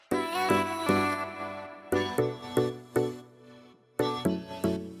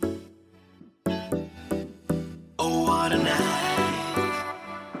Oh, what a night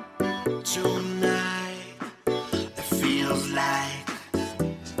tonight. It feels like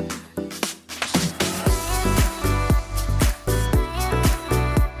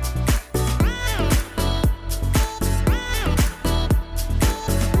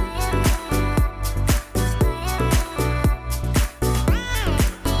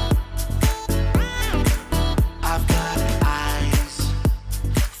I've got eyes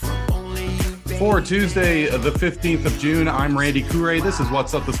for only you. For Tuesday, the 15th of June, I'm Randy Coure. This is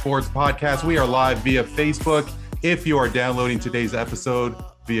What's Up the Sports podcast. We are live via Facebook. If you are downloading today's episode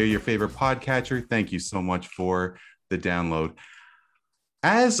via your favorite podcatcher, thank you so much for the download.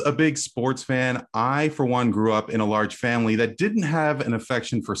 As a big sports fan, I, for one, grew up in a large family that didn't have an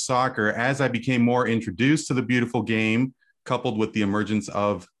affection for soccer. As I became more introduced to the beautiful game, coupled with the emergence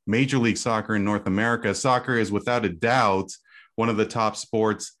of Major League Soccer in North America, soccer is without a doubt one of the top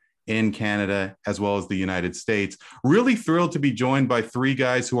sports in Canada, as well as the United States. Really thrilled to be joined by three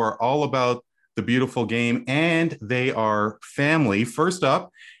guys who are all about the beautiful game, and they are family. First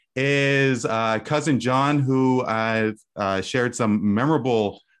up is cousin John, who shared some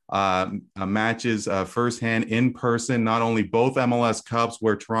memorable matches firsthand in person, not only both MLS Cups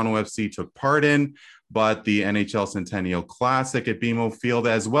where Toronto FC took part in, but the NHL Centennial Classic at BMO Field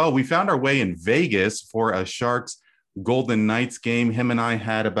as well. We found our way in Vegas for a Sharks Golden Knights game. Him and I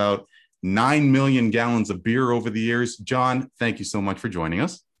had about 9 million gallons of beer over the years. John, thank you so much for joining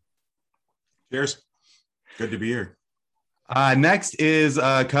us. Cheers. Good to be here. Next is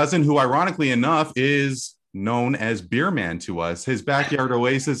a cousin who, ironically enough, is known as Beer Man to us. His backyard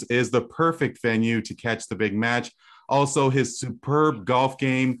oasis is the perfect venue to catch the big match. Also, his superb golf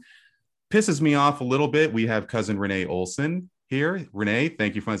game pisses me off a little bit. We have cousin Renee Olson here. Renee,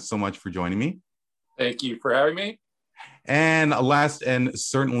 thank you so much for joining me. Thank you for having me. And last and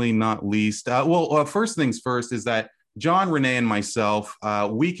certainly not least, first things first is that John, Renee, and myself,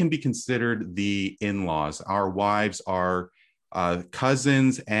 we can be considered the in-laws. Our wives are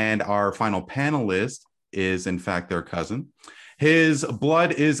cousins, and our final panelist is, in fact, their cousin. His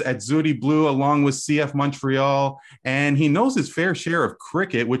blood is at Zuri Blue along with CF Montreal, and he knows his fair share of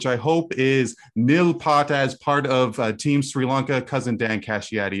cricket, which I hope is nil pot as part of Team Sri Lanka. Cousin Dan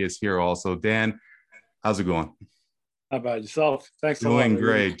Kashiati is here also. Dan, how's it going? How about yourself? Thanks. Doing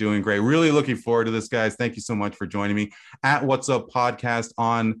great. Really looking forward to this, guys. Thank you so much for joining me at What's Up Podcast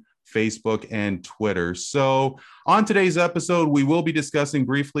on Facebook and Twitter. So on today's episode, we will be discussing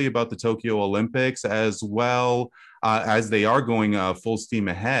briefly about the Tokyo Olympics, as well as they are going full steam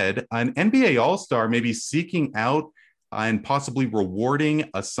ahead. An NBA All-Star may be seeking out and possibly rewarding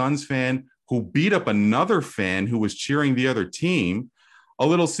a Suns fan who beat up another fan who was cheering the other team. A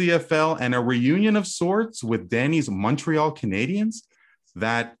little CFL and a reunion of sorts with Danny's Montreal Canadiens,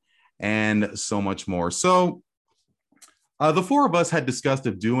 that and so much more. So the four of us had discussed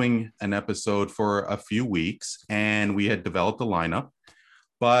of doing an episode for a few weeks, and we had developed a lineup.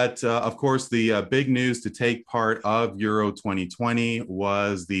 But of course, the big news to take part of Euro 2020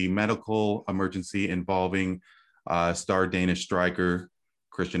 was the medical emergency involving star Danish striker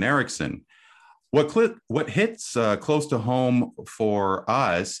Christian Eriksen. What hits close to home for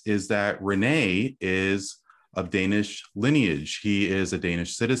us is that Renee is of Danish lineage. He is a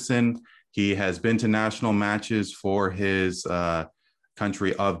Danish citizen. He has been to national matches for his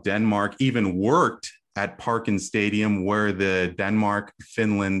country of Denmark, even worked at Parken Stadium where the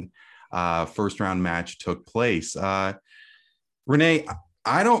Denmark-Finland first round match took place. Renee,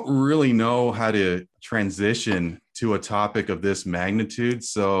 I don't really know how to transition to a topic of this magnitude,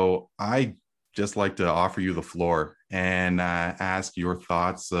 so I just like to offer you the floor and ask your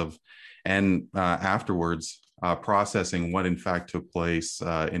thoughts of, and afterwards processing what in fact took place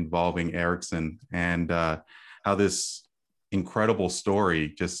involving Eriksen and how this incredible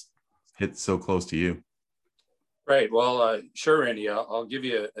story just hit so close to you. Right. Well, sure, Randy. I'll give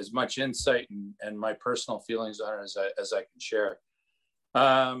you as much insight and my personal feelings on it as I can share.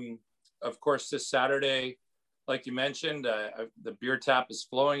 Of course, this Saturday, like you mentioned, the beer tap is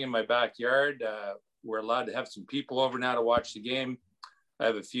flowing in my backyard. We're allowed to have some people over now to watch the game. I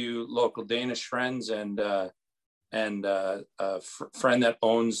have a few local Danish friends and a friend that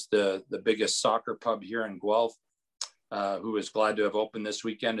owns the biggest soccer pub here in Guelph, who is glad to have opened this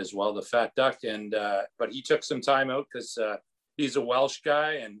weekend as well, the Fat Duck. But he took some time out because he's a Welsh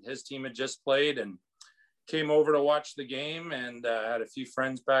guy and his team had just played and came over to watch the game, and had a few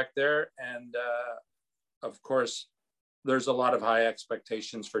friends back there. And of course, there's a lot of high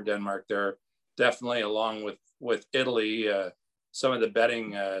expectations for Denmark. They're definitely, along with Italy, some of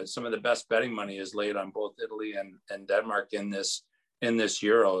the best betting money is laid on both Italy and Denmark in this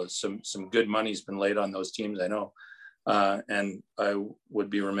Euro. Some good money's been laid on those teams, I know. And I would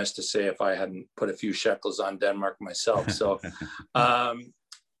be remiss to say if I hadn't put a few shekels on Denmark myself. So,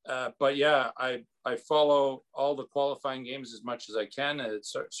 but yeah, I follow all the qualifying games as much as I can.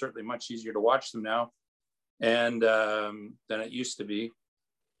 It's certainly much easier to watch them now and than it used to be.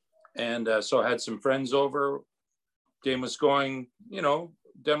 And so I had some friends over. Game was going,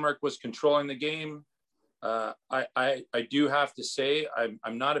 Denmark was controlling the game. I do have to say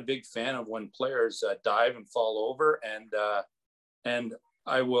I'm not a big fan of when players dive and fall over, and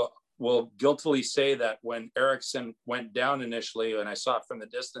I will guiltily say that when Eriksen went down initially, and I saw it from the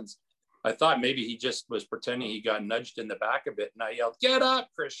distance, I thought maybe he just was pretending he got nudged in the back a bit, and I yelled, "Get up,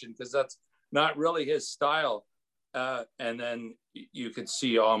 Christian," because that's not really his style. And then you could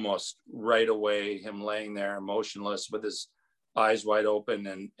see almost right away him laying there motionless with his eyes wide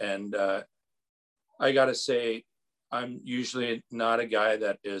open, and I got to say, I'm usually not a guy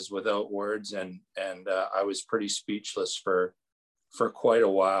that is without words, and I was pretty speechless for quite a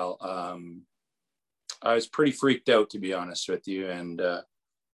while. I was pretty freaked out, to be honest with you, and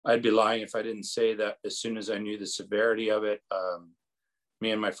I'd be lying if I didn't say that as soon as I knew the severity of it.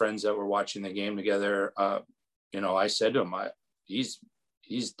 Me and my friends that were watching the game together, I said to him, he's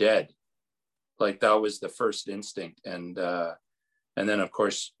dead. Like, that was the first instinct, and then, of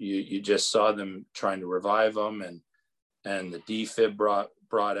course, you just saw them trying to revive him, and the defib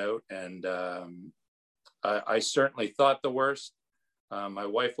brought out, and I certainly thought the worst. My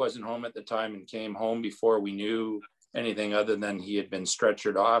wife wasn't home at the time and came home before we knew anything other than he had been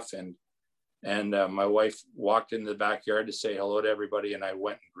stretchered off, and my wife walked into the backyard to say hello to everybody, and I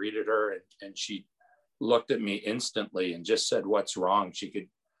went and greeted her, and she looked at me instantly and just said, "What's wrong?" She could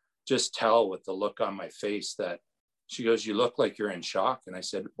just tell with the look on my face that. She goes, "You look like you're in shock." And I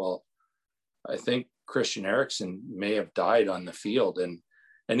said, "Well, I think Christian Eriksen may have died on the field." And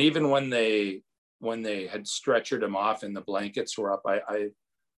even when they had stretchered him off and the blankets were up,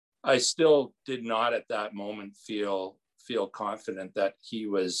 I still did not at that moment feel confident that he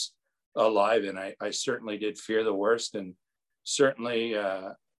was alive. And I certainly did fear the worst, and certainly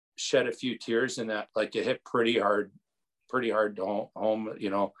shed a few tears in that. Like, it hit pretty hard home.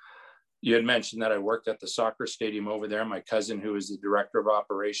 You had mentioned that I worked at the soccer stadium over there. My cousin, who is the director of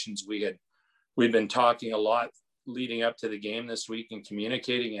operations, we'd been talking a lot leading up to the game this week and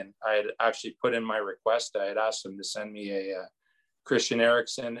communicating. And I had actually put in my request. I had asked him to send me a Christian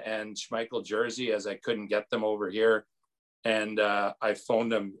Eriksen and Schmeichel jersey, as I couldn't get them over here. And I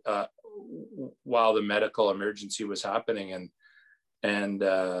phoned him while the medical emergency was happening, and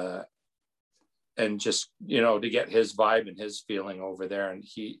just, to get his vibe and his feeling over there. And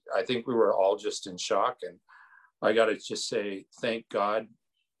I think we were all just in shock. And I got to just say, thank God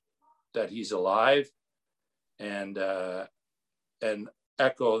that he's alive, and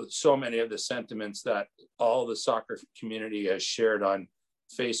echo so many of the sentiments that all the soccer community has shared on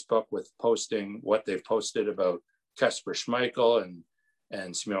Facebook with posting what they've posted about Kasper Schmeichel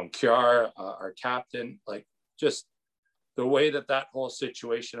and Simon Kjær, our captain. Like, just the way that whole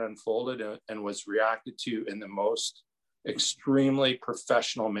situation unfolded and was reacted to in the most extremely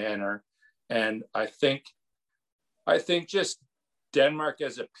professional manner. And I think just Denmark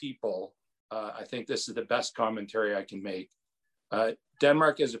as a people, I think this is the best commentary I can make.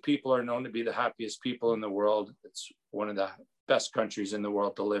 Denmark as a people are known to be the happiest people in the world. It's one of the best countries in the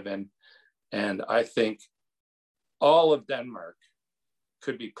world to live in. And I think all of Denmark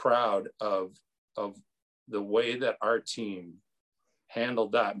could be proud of the way that our team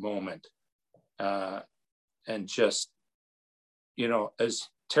handled that moment. And just, as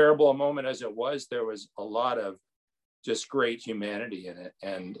terrible a moment as it was, there was a lot of just great humanity in it,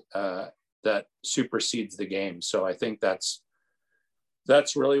 and that supersedes the game. So I think that's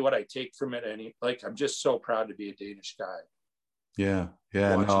really what I take from it. And I'm just so proud to be a Danish guy. Yeah.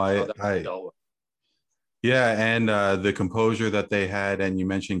 No, yeah, and the composure that they had, and you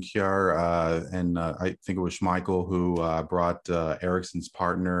mentioned Kjær, and I think it was Schmeichel who brought Eriksen's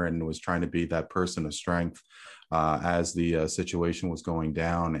partner and was trying to be that person of strength as the situation was going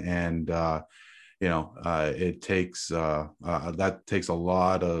down. And it takes that takes a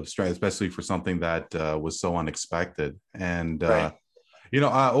lot of strength, especially for something that was so unexpected. And Right.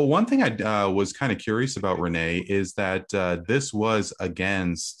 One thing I was kind of curious about, Renee, is that this was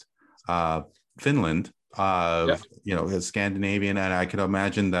against Finland. Scandinavian, and I could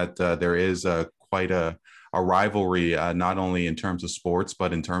imagine that there is quite a rivalry, not only in terms of sports,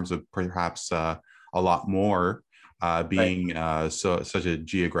 but in terms of perhaps a lot more, being such a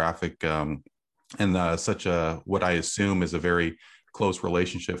geographic and such a, what I assume is a very close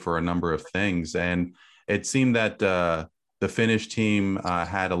relationship for a number of things. And it seemed that the Finnish team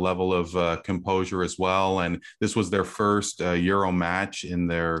had a level of composure as well. And this was their first Euro match in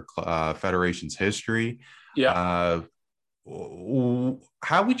their federation's history. Yeah.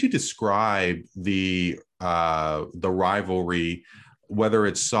 How would you describe the rivalry, whether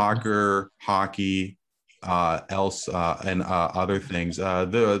it's soccer, hockey, else and other things?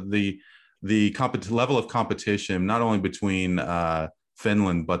 The level of competition, not only between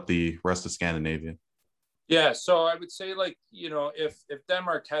Finland but the rest of Scandinavia. Yeah, so I would say, like, if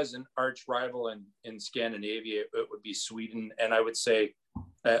Denmark has an arch rival in Scandinavia, it would be Sweden. And I would say,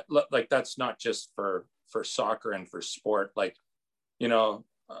 like, that's not just for soccer and for sport. Like,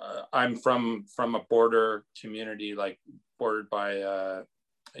 I'm from a border community, like bordered by a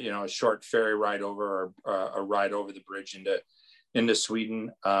short ferry ride over, or a ride over the bridge into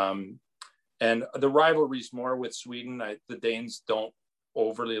Sweden. And the rivalry's more with Sweden. The Danes don't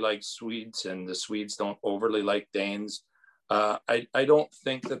overly like Swedes, and the Swedes don't overly like Danes. I don't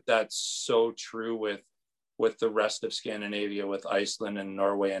think that that's so true with the rest of Scandinavia, with Iceland and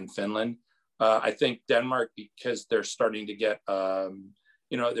Norway and Finland. I think Denmark, because they're starting to get,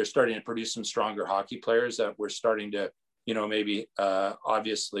 they're starting to produce some stronger hockey players that we're starting to, maybe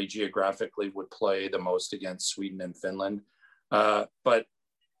obviously geographically would play the most against Sweden and Finland. But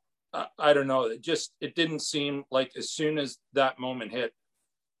I don't know. It didn't seem like, as soon as that moment hit,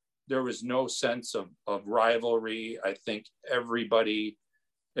 there was no sense of rivalry. I think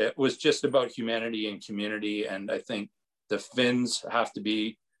it was just about humanity and community. And I think the Finns have to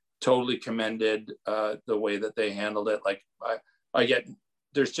be totally commended, the way that they handled it. Like,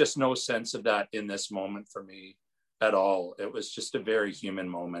 there's just no sense of that in this moment for me at all. It was just a very human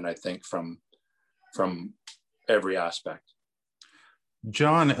moment, I think, from every aspect.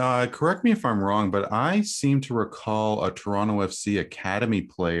 John, correct me if I'm wrong, but I seem to recall a Toronto FC Academy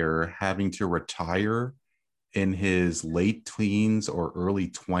player having to retire in his late teens or early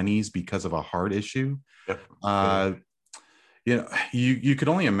 20s because of a heart issue. Yep. You could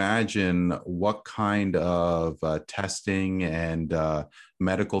only imagine what kind of testing and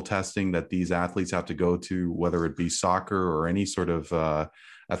medical testing that these athletes have to go to, whether it be soccer or any sort of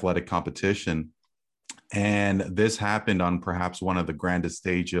athletic competition. And this happened on perhaps one of the grandest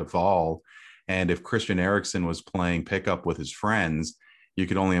stage of all. And if Christian Eriksen was playing pickup with his friends, you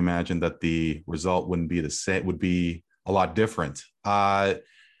could only imagine that the result wouldn't be the same, would be a lot different.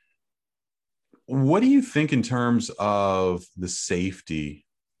 What do you think in terms of the safety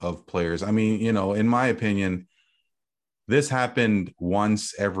of players? I mean, in my opinion, this happened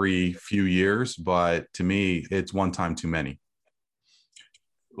once every few years, but to me, it's one time too many.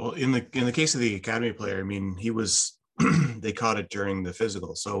 Well, in the case of the academy player, I mean, he was they caught it during the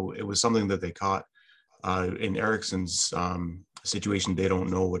physical, so it was something that they caught. In Eriksen's situation, they don't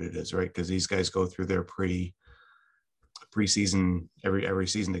know what it is, right? Because these guys go through their preseason every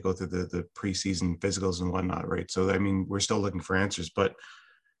season. They go through the preseason physicals and whatnot, right? So I mean, we're still looking for answers, but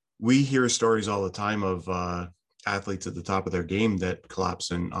we hear stories all the time of athletes at the top of their game that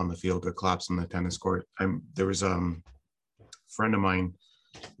collapse on the field or collapse on the tennis court. There was a friend of mine,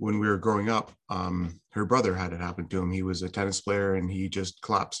 when we were growing up, her brother had it happen to him. He was a tennis player and he just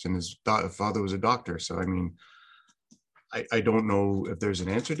collapsed, and his father was a doctor. So, I mean, I don't know if there's an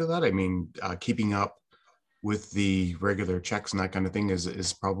answer to that. I mean, keeping up with the regular checks and that kind of thing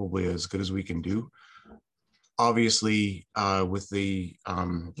is probably as good as we can do. Obviously, with the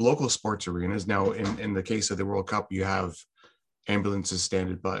local sports arenas, now in the case of the World Cup, you have ambulances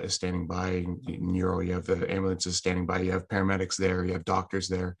standing by. In Euro, you have the ambulances standing by, you have paramedics there, you have doctors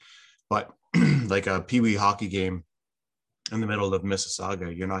there. But like a peewee hockey game in the middle of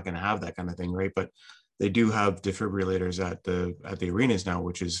Mississauga, you're not going to have that kind of thing, right? But they do have defibrillators at the arenas now,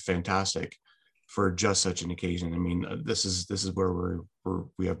 which is fantastic for just such an occasion. I mean, this is where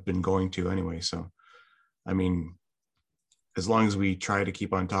we have been going to anyway. So, I mean, as long as we try to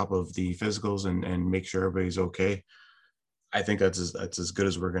keep on top of the physicals and make sure everybody's okay, I think that's as good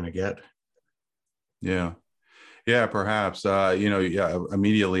as we're going to get. Yeah, perhaps.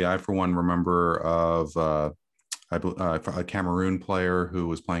 Immediately, I for one remember of a Cameroon player who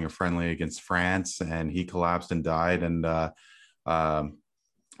was playing a friendly against France, and he collapsed and died. And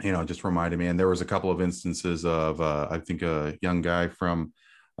just reminded me. And there was a couple of instances of I think a young guy from,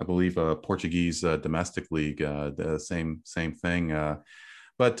 I believe, a Portuguese domestic league. The same thing.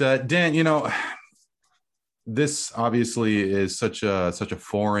 But Dan, this obviously is such a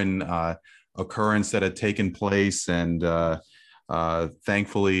foreign occurrence that had taken place, and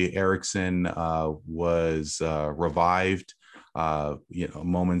thankfully Eriksen was revived.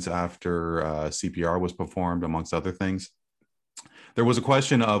 moments after CPR was performed, amongst other things. There was a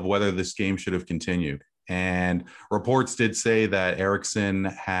question of whether this game should have continued. And reports did say that Eriksson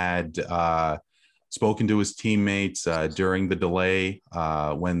had spoken to his teammates during the delay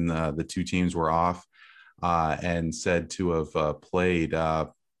when the two teams were off and said to have played.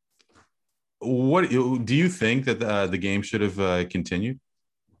 What do you think that the game should have continued?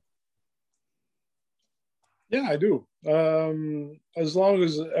 Yeah, I do. As long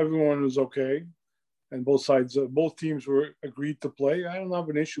as everyone was okay and both teams were agreed to play, I don't have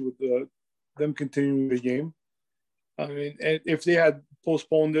an issue with them continuing the game. I mean, if they had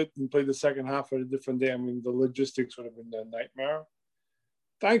postponed it and played the second half at a different day, I mean, the logistics would have been a nightmare.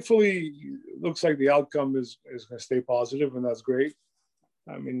 Thankfully, it looks like the outcome is going to stay positive, and that's great.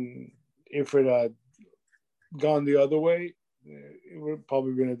 I mean, if it had gone the other way, it would have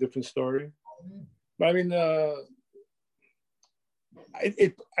probably been a different story. But I mean,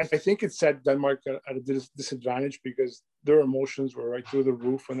 I think it set Denmark at a disadvantage because their emotions were right through the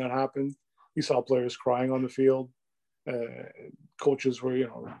roof when that happened. You saw players crying on the field. Coaches were,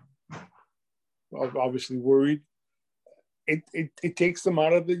 obviously worried. It takes them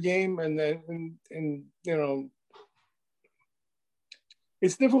out of the game, and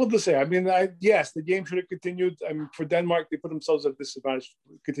it's difficult to say. I mean, yes, the game should have continued. I mean, for Denmark, they put themselves at a disadvantage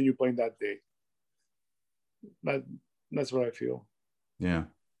to continue playing that day. That's what I feel. Yeah.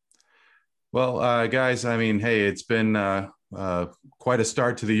 Well, guys, I mean, hey, it's been quite a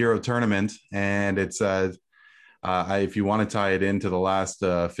start to the Euro tournament, and it's if you want to tie it into the last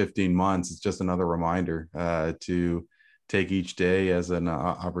 15 months, it's just another reminder to take each day as an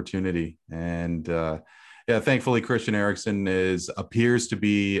opportunity. And yeah, thankfully, Christian Eriksson appears to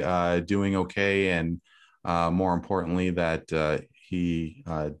be doing okay, and more importantly, that he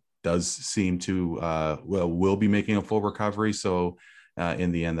does seem to will be making a full recovery. So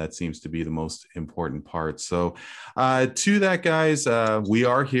in the end, that seems to be the most important part. So to that, guys, we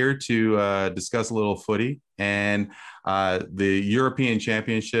are here to discuss a little footy, and the European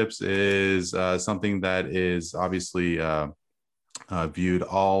Championships is something that is obviously viewed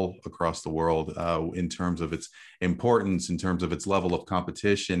all across the world in terms of its importance, in terms of its level of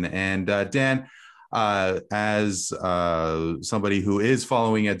competition. And Dan, as somebody who is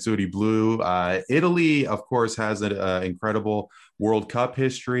following Azzurri Blu, Italy, of course, has an incredible World Cup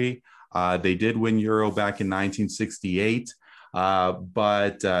history. They did win Euro back in 1968,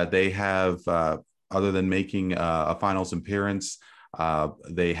 but they have, other than making a finals appearance,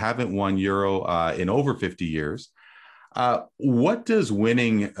 they haven't won Euro in over 50 years. What does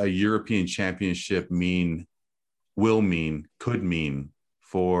winning a European Championship could mean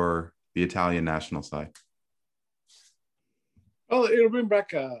for the Italian national side? Well, it'll bring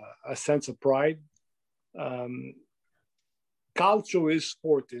back a sense of pride. Calcio is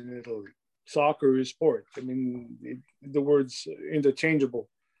sport in Italy. Soccer is sport. I mean, the word's interchangeable.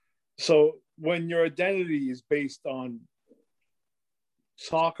 So when your identity is based on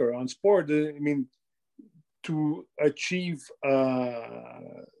soccer, on sport, I mean, to achieve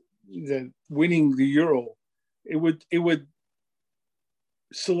winning the Euro, it would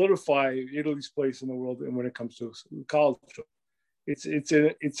solidify Italy's place in the world. And when it comes to culture, it's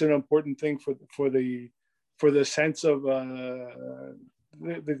an important thing for the sense of the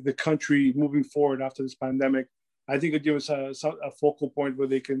country moving forward after this pandemic. I think it gives us a focal point where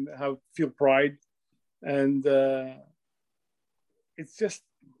they can feel pride, and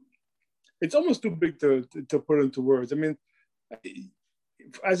it's almost too big to put into words. I mean,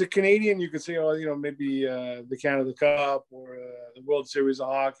 as a Canadian, you could say, oh, maybe the Canada Cup or the World Series of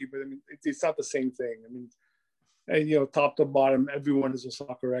Hockey, but I mean, it's not the same thing. I mean, and, top to bottom, everyone is a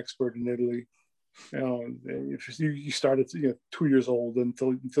soccer expert in Italy. If you start at 2 years old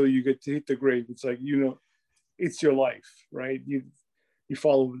until you get to hit the grave, it's like it's your life, right? You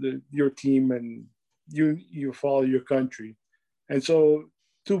follow your team and you follow your country, and so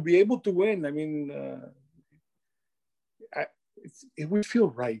to be able to win, I mean, it would feel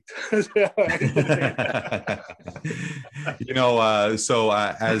right. So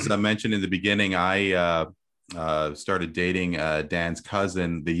as I mentioned in the beginning, I started dating Dan's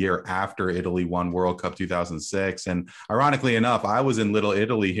cousin the year after Italy won World Cup 2006. And ironically enough, I was in Little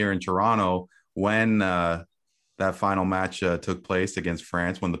Italy here in Toronto when that final match took place against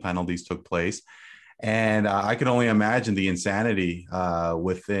France, when the penalties took place. And I could only imagine the insanity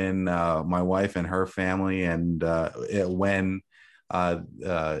within my wife and her family, and when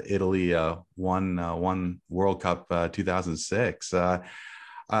Italy won World Cup 2006.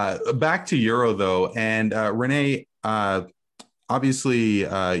 Back to Euro though, and Renee, obviously,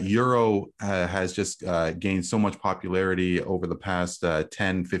 Euro has just gained so much popularity over the past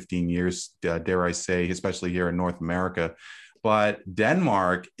 10, 15 years, dare I say, especially here in North America. But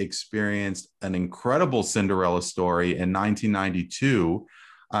Denmark experienced an incredible Cinderella story in 1992.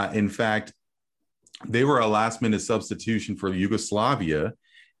 In fact, they were a last-minute substitution for Yugoslavia.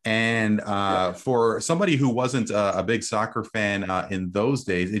 And for somebody who wasn't a big soccer fan in those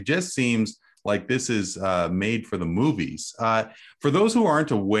days, it just seems like this is made for the movies. For those who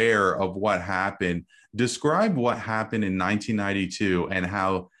aren't aware of what happened, describe what happened in 1992 and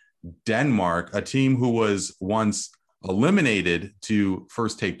how Denmark, a team who was once eliminated to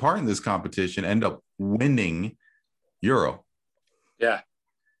first take part in this competition, end up winning Euro. Yeah,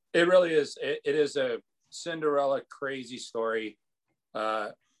 it really is. It is a Cinderella crazy story.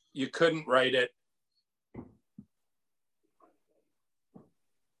 You couldn't write it.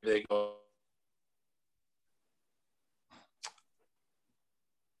 They go.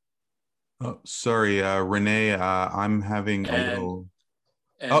 Oh, sorry, Renee. I'm having a little.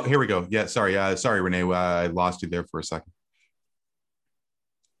 Oh, here we go. Yeah, sorry. Sorry, Renee. I lost you there for a second.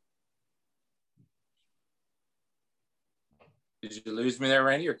 Did you lose me there,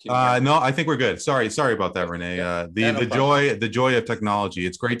 Randy? Or no, I think we're good. Sorry about that, Renee. The joy of technology.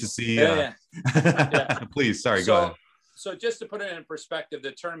 It's great to see. Yeah. Please, sorry. Go ahead. So just to put it in perspective,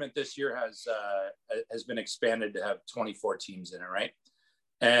 the tournament this year has been expanded to have 24 teams in it, right?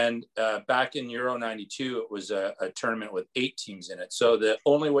 And back in Euro 92, it was a tournament with 8 teams in it. So the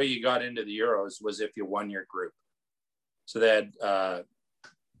only way you got into the Euros was if you won your group. So they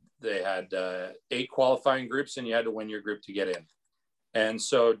had 8 qualifying groups, and you had to win your group to get in. And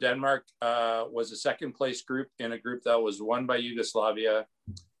so Denmark was a second place group in a group that was won by Yugoslavia.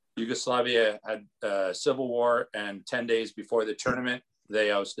 Yugoslavia had a civil war, and 10 days before the tournament,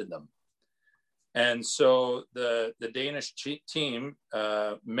 they ousted them. And so the Danish team,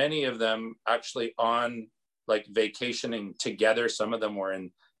 many of them actually on like vacationing together. Some of them were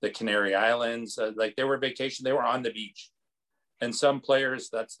in the Canary Islands, like they were vacation. They were on the beach. And some players,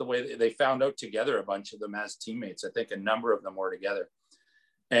 that's the way they found out together, a bunch of them as teammates. I think a number of them were together.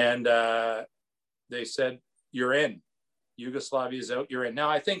 And they said, you're in. Yugoslavia's out, you're in. Now,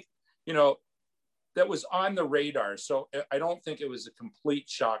 I think, that was on the radar. So I don't think it was a complete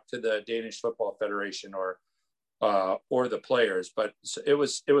shock to the Danish Football Federation or the players, but it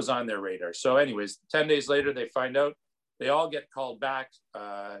was on their radar. So anyways, 10 days later, they find out. They all get called back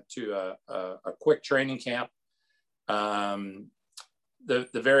to a quick training camp. The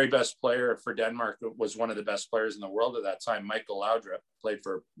very best player for Denmark was one of the best players in the world at that time, Michael Laudrup, played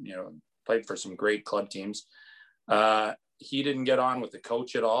for some great club teams. He didn't get on with the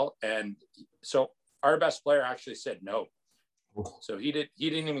coach at all. And so our best player actually said no. So he didn't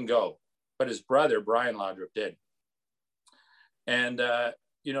even go, but his brother, Brian Laudrup, did. And,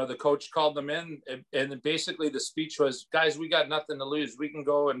 the coach called them in, and basically the speech was, guys, we got nothing to lose. We can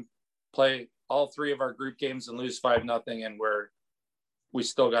go and play all 3 of our group games and lose 5-0. And we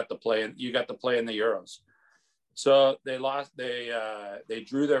still got to play, and you got to play in the Euros. So they lost. They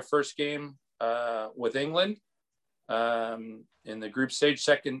drew their first game with England in the group stage.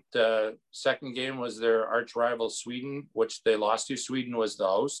 Second game was their arch rival Sweden, which they lost to. Sweden was the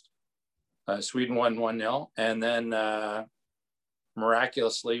host. Sweden won 1-0, and then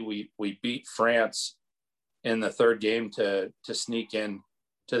miraculously we beat France in the third game to sneak in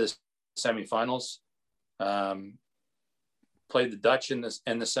to the semifinals. Played the Dutch in the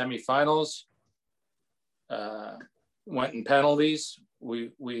semifinals. Went in penalties.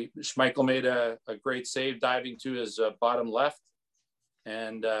 Schmeichel made a great save diving to his bottom left,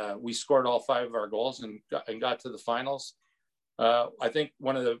 and we scored all 5 of our goals and got to the finals. I think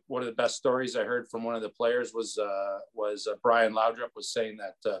one of the best stories I heard from one of the players was Brian Laudrup was saying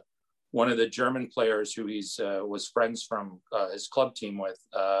that one of the German players who he's was friends from his club team with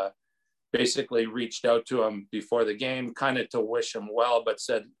basically reached out to him before the game, kind of to wish him well, but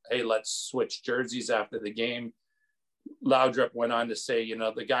said, hey, let's switch jerseys after the game. Laudrup went on to say,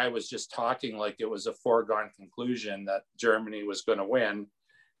 the guy was just talking like it was a foregone conclusion that Germany was going to win.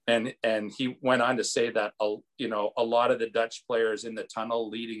 And he went on to say that, a lot of the Dutch players in the tunnel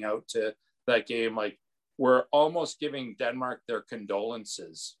leading out to that game, like, were almost giving Denmark their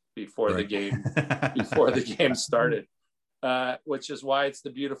condolences before the game started. Which is why it's the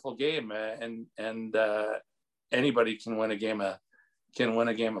beautiful game, and anybody can win a game of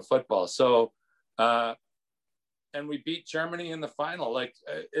football. So, and we beat Germany in the final. Like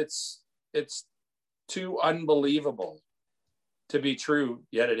it's too unbelievable to be true,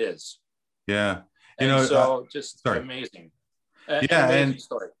 yet it is. Yeah, just amazing. Amazing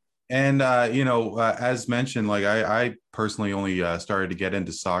story. And as mentioned, like I personally only started to get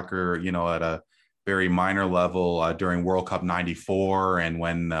into soccer, at a very minor level during World Cup '94, and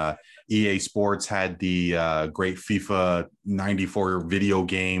when EA Sports had the great FIFA '94 video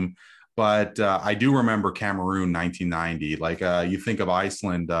game. But I do remember Cameroon 1990. Like you think of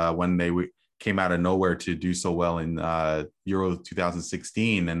Iceland when they came out of nowhere to do so well in Euro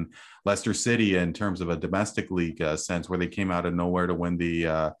 2016, and Leicester City in terms of a domestic league sense, where they came out of nowhere to win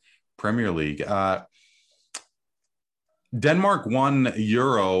the Premier League. Denmark won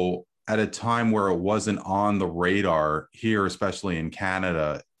Euro at a time where it wasn't on the radar here, especially in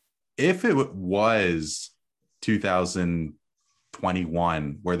Canada. If it was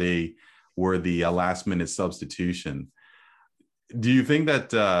 2021, where they were the last minute substitution, do you think that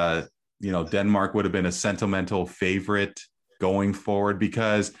Denmark would have been a sentimental favorite going forward?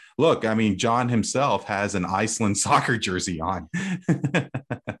 Because look, I mean, John himself has an Iceland soccer jersey on.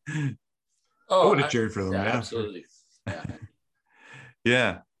 I would have cheered for them. Yeah, Yeah, absolutely. Yeah.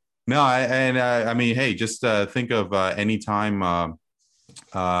 Yeah. No, I mean, hey, just think of any time a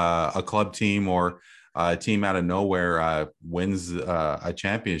club team or a team out of nowhere wins a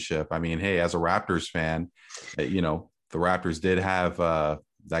championship. I mean, hey, as a Raptors fan, the Raptors did have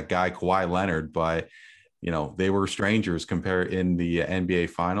that guy Kawhi Leonard, but they were strangers compared in the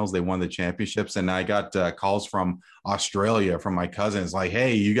NBA finals. They won the championships. And I got calls from Australia from my cousins like,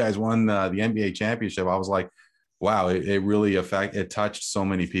 hey, you guys won the NBA championship. I was like, wow, it really it touched so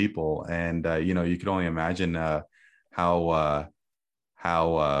many people. And, you could only imagine how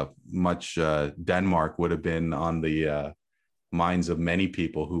much Denmark would have been on the minds of many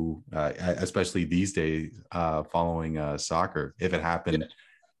people who, especially these days, following soccer, if it happened.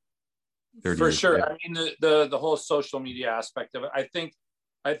 For sure. Ago. I mean, the whole social media aspect of it. I think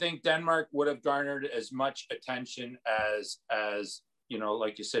Denmark would have garnered as much attention as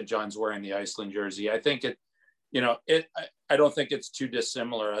like you said, John's wearing the Iceland jersey. I think I don't think it's too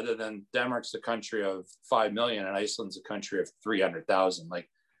dissimilar, other than Denmark's a country of 5 million and Iceland's a country of 300,000. Like,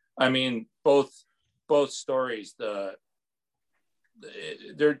 I mean, both stories,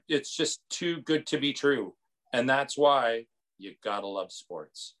 it's just too good to be true. And that's why you gotta love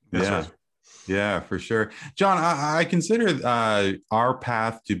sports. Yeah. Yeah, for sure. John, I consider our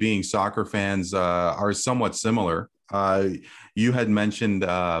path to being soccer fans are somewhat similar. You had mentioned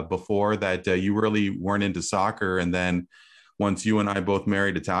before that you really weren't into soccer. And then once you and I both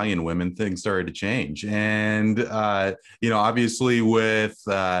married Italian women, things started to change. And, obviously with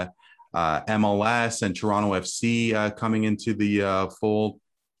MLS and Toronto FC coming into the fold.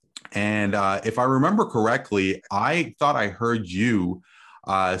 And if I remember correctly, I thought I heard you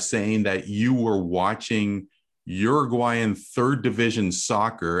saying that you were watching Uruguayan third division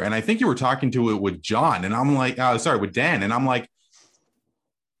soccer. And I think you were talking to it with John, and I'm like, with Dan. And I'm like,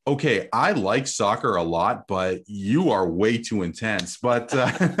 okay, I like soccer a lot, but you are way too intense. But,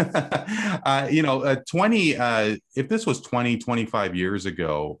 if this was 20, 25 years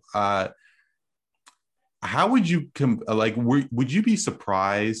ago, how would you would you be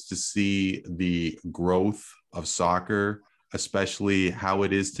surprised to see the growth of soccer, especially how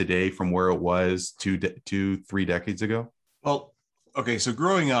it is today from where it was 3 decades ago? Well, okay. So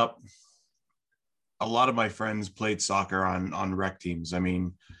growing up, a lot of my friends played soccer on rec teams. I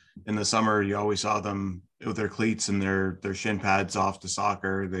mean, in the summer, you always saw them with their cleats and their shin pads off to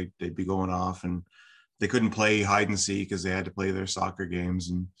soccer. They'd be going off, and they couldn't play hide and seek because they had to play their soccer games.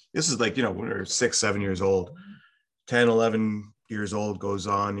 And this is like, when they're 6, 7 years old, 10, 11 years old goes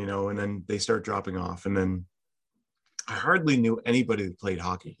on, and then they start dropping off. And then I hardly knew anybody that played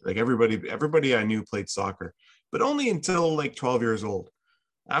hockey. Like everybody I knew played soccer, but only until like 12 years old.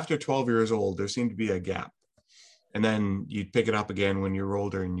 After 12 years old, there seemed to be a gap. And then you'd pick it up again when you're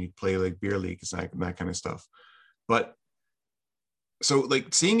older and you'd play like beer leagues and that kind of stuff. But so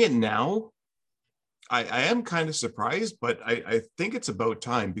like seeing it now, I am kind of surprised, but I think it's about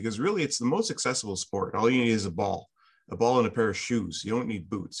time, because really it's the most accessible sport. All you need is a ball and a pair of shoes. You don't need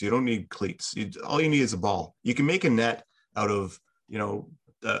boots. You don't need cleats. All you need is a ball. You can make a net out of,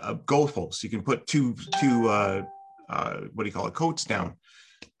 a goalpost. You can put two coats down.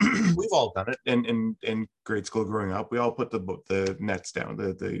 We've all done it in grade school growing up. We all put the nets down,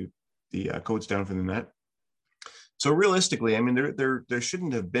 the coats down for the net. So realistically, I mean, there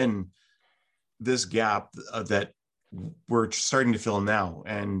shouldn't have been this gap that we're starting to fill now.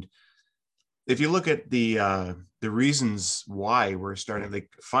 And if you look at the reasons why we're starting, like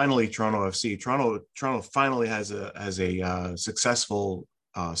finally Toronto FC, Toronto finally has a successful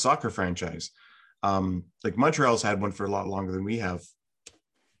soccer franchise. Like Montreal's had one for a lot longer than we have.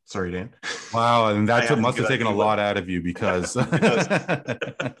 Sorry, Dan. Wow, and that must have taken a lot out of you, because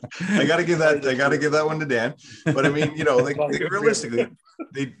I gotta give that one to Dan. But I mean, like realistically,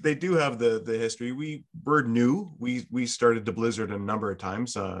 they do have the history. We're new. We started the Blizzard a number of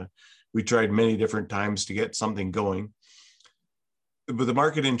times. We tried many different times to get something going. But the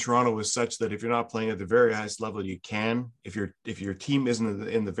market in Toronto is such that if you're not playing at the very highest level you can, if your team isn't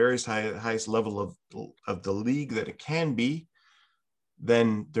in the very highest level of the league that it can be,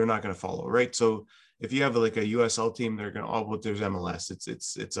 then they're not going to follow, right? So if you have like a USL team, they're going to, but there's MLS.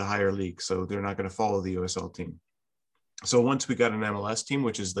 It's a higher league, so they're not going to follow the USL team. So once we got an MLS team,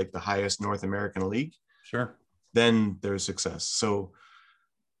 which is like the highest North American league, sure, then there's success. So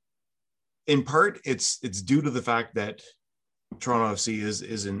in part, it's due to the fact that Toronto FC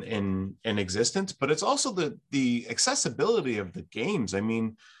is in existence, but it's also the accessibility of the games. I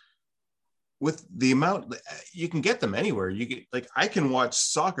mean, with the amount you can get them anywhere, you get, like, I can watch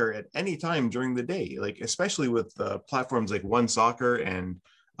soccer at any time during the day, like especially with platforms like One Soccer and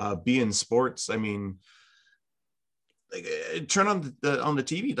beIN Sports. I mean, like, turn on the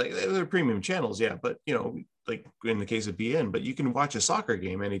TV, like they're premium channels, yeah, but like in the case of beIN, but you can watch a soccer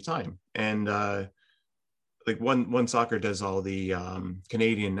game anytime. And like One Soccer does all the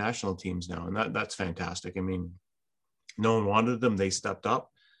Canadian national teams now, and that's fantastic. I mean, no one wanted them, they stepped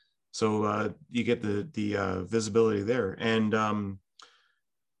up, so you get the visibility there. And a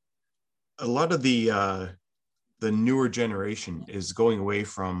lot of the newer generation is going away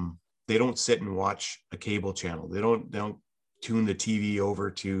from, they don't sit and watch a cable channel, they don't tune the TV over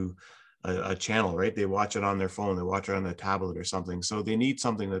to a channel, right? They watch it on their phone, they watch it on their tablet or something. So they need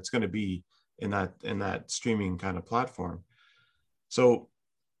something that's going to be in that streaming kind of platform. So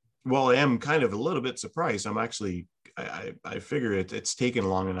while I am kind of a little bit surprised, I'm actually, I figure it's taken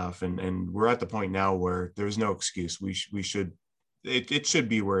long enough, and we're at the point now where there's no excuse. We should, it should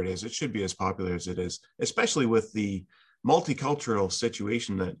be where it is. It should be as popular as it is, especially with the multicultural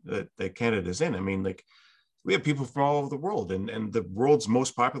situation that Canada's in. I mean, like, we have people from all over the world, and the world's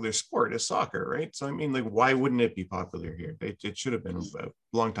most popular sport is soccer, right? So I mean, like, why wouldn't it be popular here? It should have been a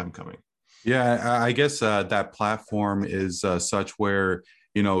long time coming. Yeah, I guess that platform is such where,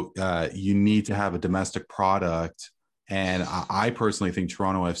 you need to have a domestic product. And I personally think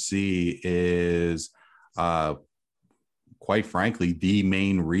Toronto FC is, quite frankly, the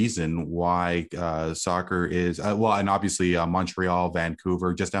main reason why soccer is, well, and obviously Montreal,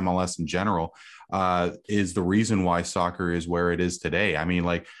 Vancouver, just MLS in general, is the reason why soccer is where it is today. I mean,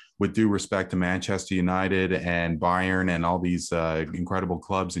 like, with due respect to Manchester United and Bayern and all these incredible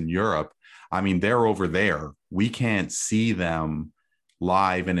clubs in Europe, I mean, they're over there. We can't see them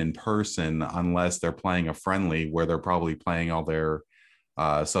live and in person unless they're playing a friendly where they're probably playing all their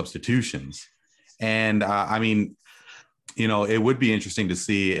substitutions. And I mean, it would be interesting to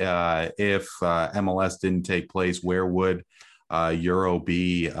see if MLS didn't take place, where would Euro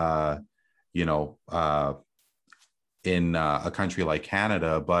be, in a country like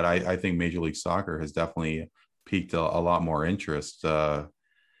Canada. But I think Major League Soccer has definitely piqued a lot more interest.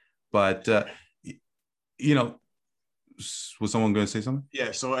 But was someone going to say something?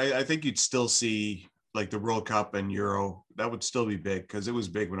 Yeah, so I think you'd still see, like, the World Cup and Euro. That would still be big, because it was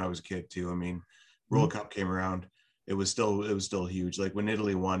big when I was a kid too. I mean, World Cup came around, it was still huge. Like when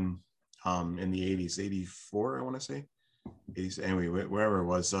Italy won in the 80s, 84, I want to say. 80s, anyway, wherever it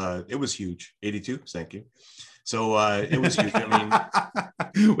was huge. 82, thank you. So it was huge. I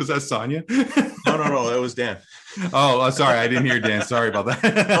mean, was that Sonia? No, that was Dan. Oh, sorry, I didn't hear Dan. Sorry about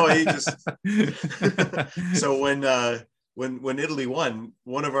that. No, he just. So when Italy won,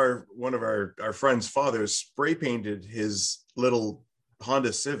 one of our friends' fathers spray painted his little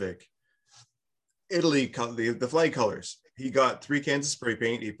Honda Civic Italy, the flag colors. He got 3 cans of spray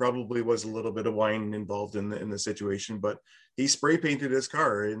paint. He probably was a little bit of wine involved in the situation, but he spray painted his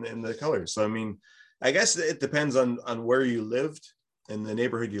car in the colors. So I mean, I guess it depends on where you lived and the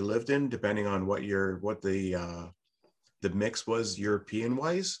neighborhood you lived in, depending on what the mix was European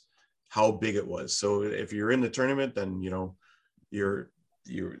wise, how big it was. So if you're in the tournament, then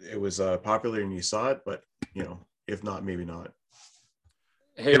it was popular and you saw it, but if not, maybe not.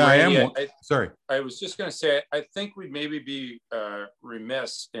 Hey, Randy, sorry. I was just going to say, I think we'd maybe be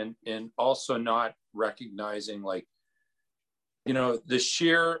remiss in also not recognizing, like, the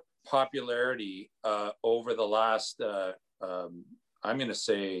sheer popularity over the last, I'm going to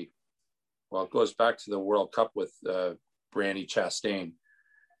say, well, it goes back to the World Cup with Brandi Chastain,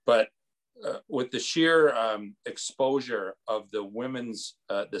 but with the sheer exposure of the women's,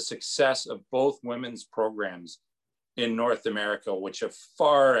 the success of both women's programs in North America, which have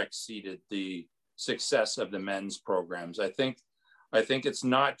far exceeded the success of the men's programs. I think it's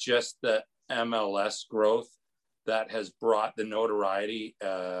not just the MLS growth, that has brought the notoriety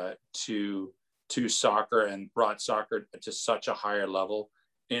to soccer and brought soccer to such a higher level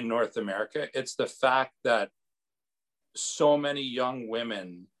in North America. It's the fact that so many young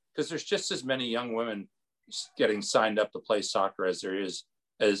women, because there's just as many young women getting signed up to play soccer as there is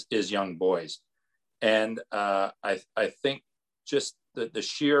young boys. And I think just the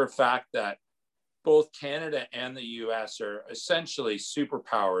sheer fact that both Canada and the US are essentially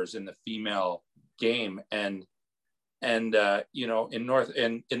superpowers in the female game. And you know, in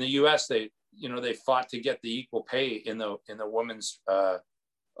the US, they fought to get the equal pay in the women's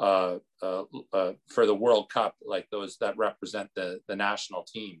for the World Cup, like those that represent the national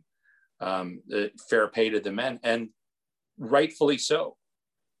team, the fair pay to the men, and rightfully so,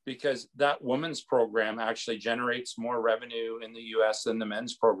 because that women's program actually generates more revenue in the US than the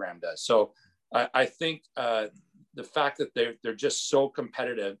men's program does. So I think the fact that they're just so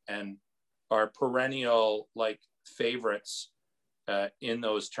competitive and are perennial like favorites in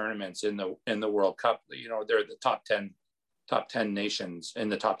those tournaments in the World Cup. You know, they're the top 10 nations in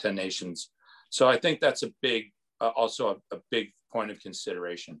the top 10 nations. So I think that's a big also a big point of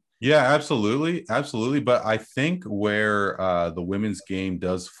consideration. Yeah, absolutely. But I think where the women's game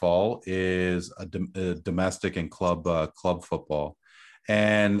does fall is a domestic and club football.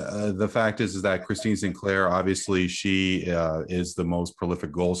 And the fact is that Christine Sinclair, obviously, she is the most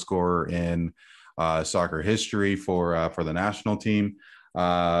prolific goal scorer in soccer history for the national team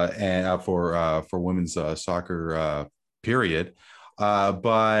and for women's soccer period.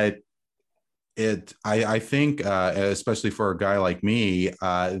 But I think, especially for a guy like me,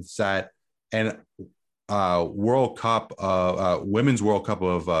 it's that World Cup, women's World Cup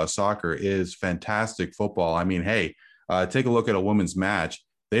of soccer is fantastic football. I mean, hey. Take a look at a women's match.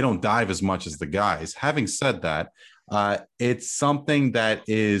 They don't dive as much as the guys. Having said that, it's something that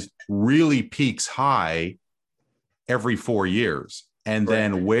is really peaks high every 4 years. And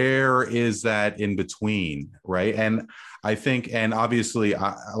then where is that in between, right? And I think, and obviously,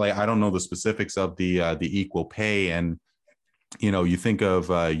 I don't know the specifics of the equal pay. And, you know, you think of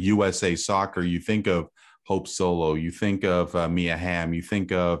USA Soccer, you think of Hope Solo, you think of Mia Hamm, you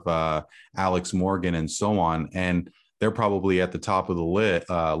think of Alex Morgan and so on. And they're probably at the top of the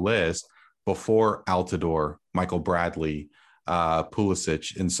list before Altidore, Michael Bradley,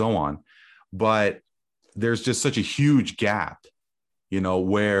 Pulisic, and so on. But there's just such a huge gap, you know,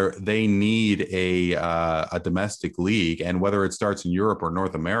 where they need a domestic league, and whether it starts in Europe or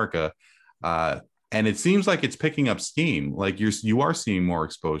North America, and it seems like it's picking up steam. Like you are seeing more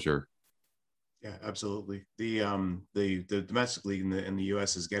exposure. Yeah, absolutely. The domestic league in the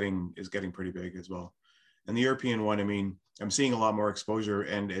US is getting pretty big as well. And the European one, I mean, I'm seeing a lot more exposure,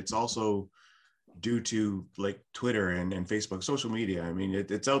 and it's also due to like Twitter and Facebook, social media. I mean,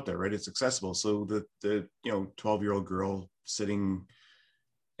 it's out there, right? It's accessible. So the 12-year-old girl sitting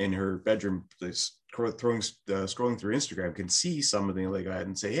in her bedroom, scrolling through Instagram, can see something like that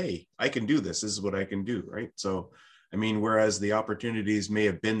and say, hey, I can do this. This is what I can do, right? So, I mean, whereas the opportunities may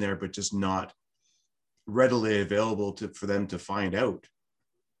have been there, but just not readily available for them to find out,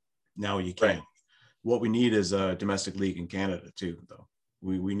 now you can. Right. What we need is a domestic league in Canada too, though.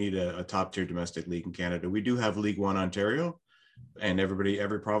 We need a top tier domestic league in Canada. We do have League One Ontario, and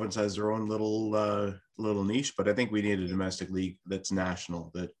every province has their own little niche, but I think we need a domestic league that's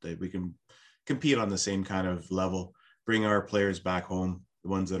national, that we can compete on the same kind of level, bring our players back home, the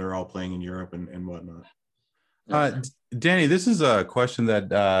ones that are all playing in Europe and whatnot. Danny, this is a question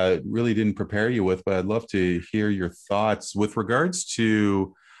that really didn't prepare you with, but I'd love to hear your thoughts with regards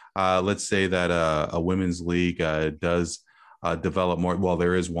to let's say that a women's league does develop more. Well,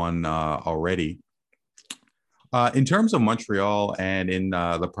 there is one already. In terms of Montreal and in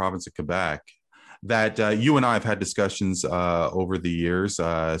the province of Quebec, that you and I have had discussions over the years,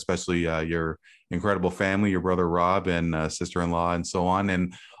 especially your incredible family, your brother Rob and sister-in-law and so on.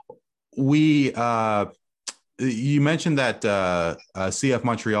 And you mentioned that CF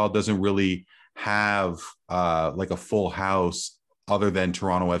Montreal doesn't really have like a full house other than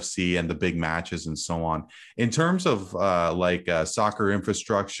Toronto FC and the big matches and so on. In terms of soccer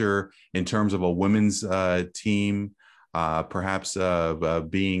infrastructure, in terms of a women's team, perhaps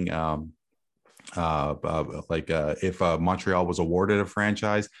being if Montreal was awarded a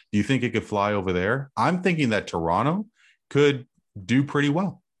franchise, do you think it could fly over there? I'm thinking that Toronto could do pretty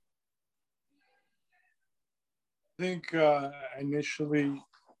well. I think initially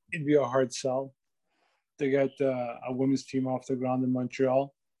it'd be a hard sell to get a women's team off the ground in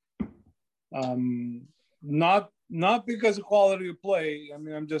Montreal. Not because of quality of play. I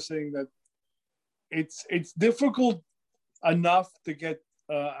mean, I'm just saying that it's difficult enough to get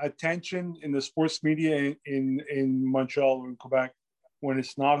attention in the sports media in Montreal or in Quebec when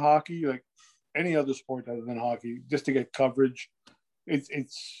it's not hockey, like any other sport other than hockey, just to get coverage.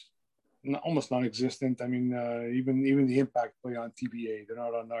 It's almost non-existent. I mean, even the Impact play on TBA. They're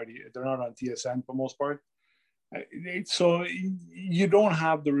not on TSN for the most part. So you don't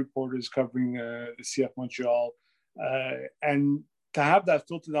have the reporters covering the CF Montreal, and to have that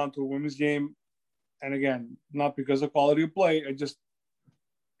filtered down to a women's game, and again, not because of quality of play,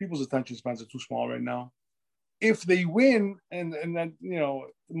 people's attention spans are too small right now. If they win, and then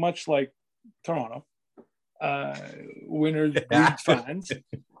much like Toronto, winners breed fans.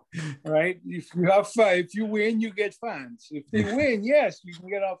 Right? If you win, you get fans. If they win, yes, you can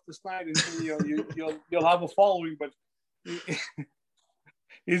get off the snide and you'll have a following. But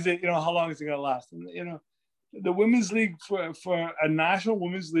is it how long is it gonna last? And the women's league for a national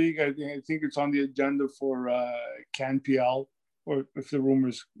women's league, I think it's on the agenda for CanPL, or if the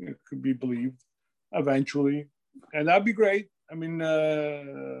rumors could be believed, eventually, and that'd be great. I mean,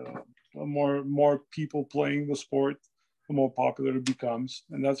 more people playing the sport, the more popular it becomes,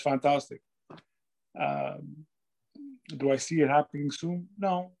 and that's fantastic. Do I see it happening soon?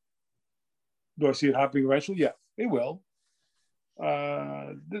 No. Do I see it happening eventually? Yeah, it will.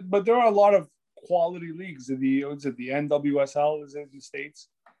 But there are a lot of quality leagues. The NWSL is in the States.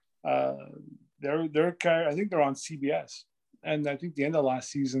 I think they're on CBS, and I think the end of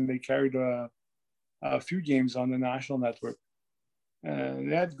last season they carried a few games on the national network.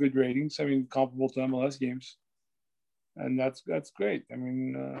 They had good ratings. I mean, comparable to MLS games. And that's great. I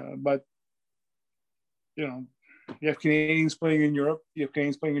mean, but you have Canadians playing in Europe, you have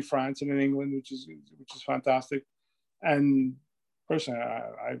Canadians playing in France and in England, which is fantastic. And personally,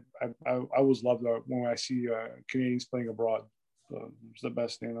 I always love that when I see Canadians playing abroad. So it's the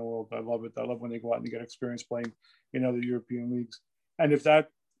best thing in the world. I love it. I love when they go out and get experience playing in other European leagues. And if that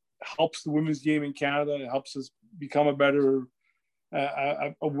helps the women's game in Canada, it helps us become a better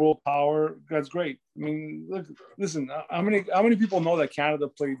a world power. That's great. I mean, listen. How many people know that Canada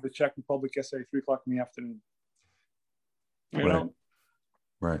played the Czech Republic yesterday at 3:00 in the afternoon?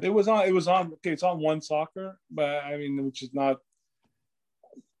 Right. It was on. Okay, it's on One Soccer, but I mean, which is not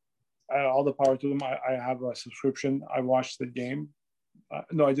all the power to them. I have a subscription. I watched the game.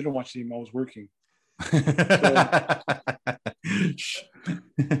 No, I didn't watch the game. I was working.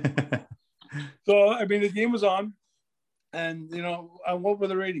 So I mean, the game was on. And, what were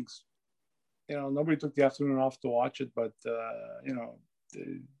the ratings? Nobody took the afternoon off to watch it, but,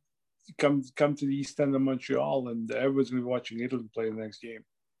 come to the East End of Montreal and everyone's going to be watching Italy play the next game,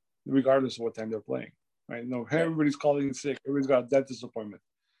 regardless of what time they're playing, right? No, everybody's calling in sick. Everybody's got a dentist appointment.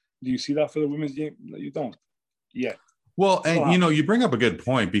 Do you see that for the women's game? No, you don't yet. Well, and, you bring up a good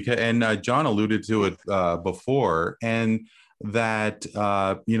point and John alluded to it before, and that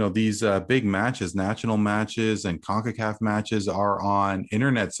these big matches, national matches and CONCACAF matches are on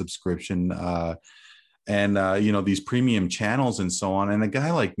internet subscription and these premium channels and so on. And a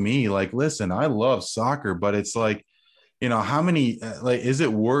guy like me, listen, I love soccer, but it's how many is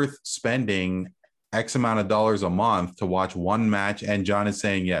it worth spending X amount of dollars a month to watch one match? And John is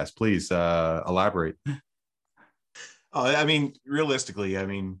saying yes. Please elaborate. I mean, realistically,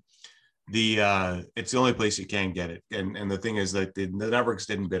 it's the only place you can get it, and the thing is that the networks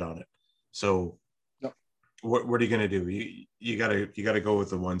didn't bid on it. So, no. What are you going to do? You gotta go with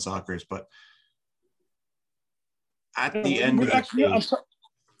the One Soccers, but at the end of the day,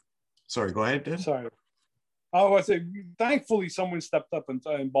 sorry, go ahead, Dan. Sorry, I was saying, thankfully someone stepped up and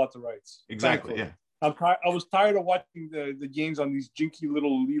bought the rights. Exactly. Thankfully. Yeah. I was tired of watching the games on these jinky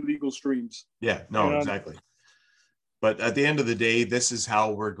little illegal streams. Yeah. No. Exactly. But at the end of the day, this is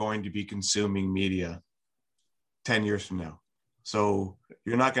how we're going to be consuming media 10 years from now. So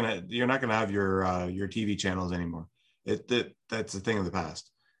you're not gonna have your TV channels anymore. That's a thing of the past.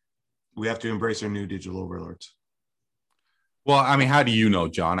 We have to embrace our new digital overlords. Well, I mean, how do you know,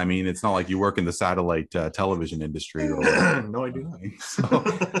 John? I mean, it's not like you work in the satellite television industry. Or no, I do.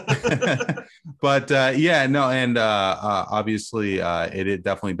 But obviously, it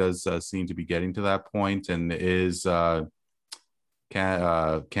definitely does seem to be getting to that point, and is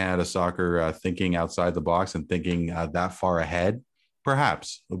Canada Soccer thinking outside the box and thinking that far ahead,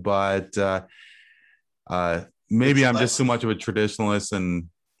 perhaps. But maybe I'm just so much of a traditionalist, and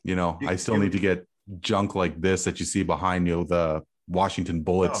I still need to get junk like this that you see behind you, the Washington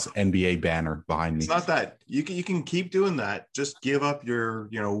Bullets NBA banner behind me. It's not that. You can keep doing that. Just give up your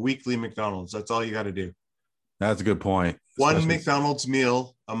weekly McDonald's. That's all you got to do. That's a good point. One McDonald's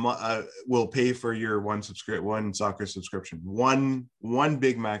meal will pay for your one soccer subscription. One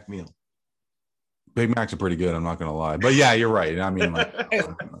Big Mac meal. Big Macs are pretty good. I'm not gonna lie, but yeah, you're right. I mean, like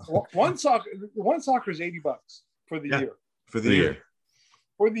One soccer is $80 for the year. For the year.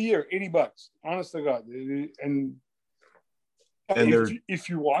 For the year, $80. Honest to God, and if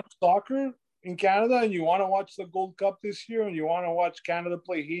you watch soccer in Canada and you want to watch the Gold Cup this year and you want to watch Canada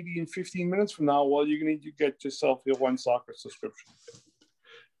play Haiti in 15 minutes from now, well, you're going to get yourself your one soccer subscription.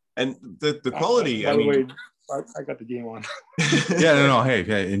 And the quality, by the way, I got the game on. Yeah, no.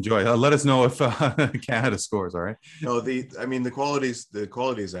 Hey, enjoy. Let us know if Canada scores. All right. No, the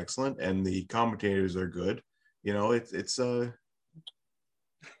quality is excellent, and the commentators are good. You know, it's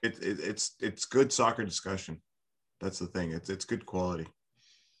good soccer discussion. That's the thing. It's good quality.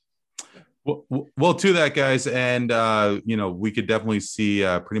 Well, to that, guys, and we could definitely see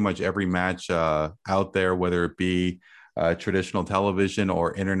pretty much every match out there, whether it be traditional television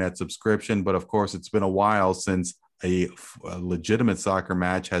or internet subscription. But of course, it's been a while since a legitimate soccer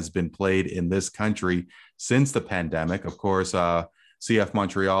match has been played in this country since the pandemic. Of course, CF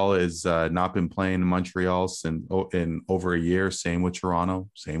Montreal has not been playing in Montreal in over a year. Same with Toronto.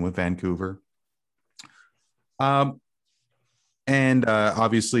 Same with Vancouver. And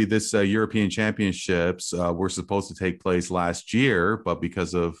obviously, this European Championships were supposed to take place last year, but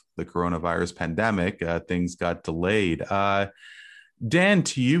because of the coronavirus pandemic, things got delayed. Dan,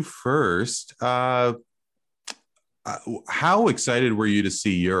 to you first. How excited were you to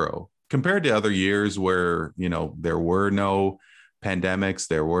see Euro compared to other years where, there were no pandemics,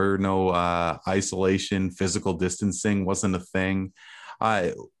 there were no isolation, physical distancing wasn't a thing.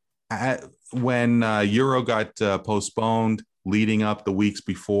 When Euro got postponed leading up the weeks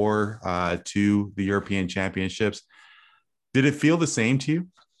before to the European Championships, did it feel the same to you?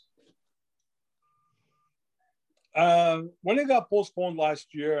 When it got postponed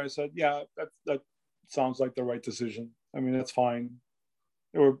last year, I said, yeah, that sounds like the right decision. I mean, that's fine.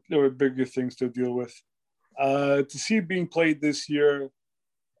 There were bigger things to deal with. To see it being played this year,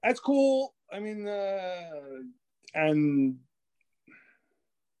 that's cool. I mean, and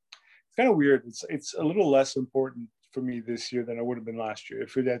it's kind of weird. It's a little less important for me this year than it would have been last year.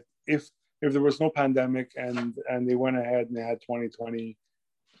 If there was no pandemic and they went ahead and they had 2020,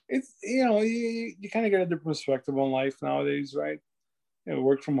 it's you kind of get a different perspective on life nowadays, right?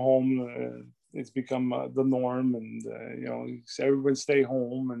 Work from home. It's become the norm, and everyone stay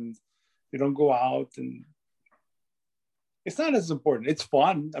home and they don't go out, and it's not as important. It's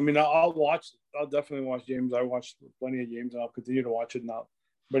fun. I mean, I'll definitely watch games. I watched plenty of games, and I'll continue to watch it now.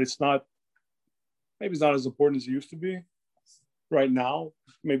 But maybe it's not as important as it used to be right now.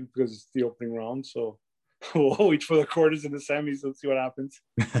 Maybe because it's the opening round, so we'll wait for the quarters and the semis and see what happens.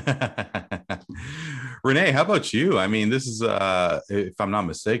 Renee, how about you? I mean, this is, if I'm not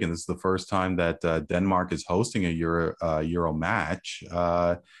mistaken, this is the first time that Denmark is hosting a Euro match.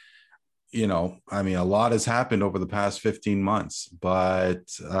 I mean, a lot has happened over the past 15 months, but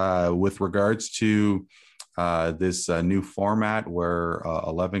with regards to this new format where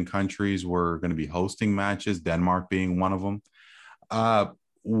 11 countries were going to be hosting matches, Denmark being one of them,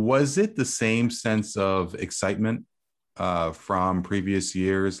 was it the same sense of excitement from previous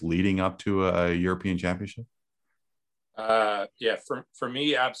years leading up to a European Championship? Yeah, for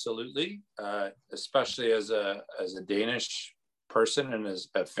me, absolutely. Especially as a Danish person and as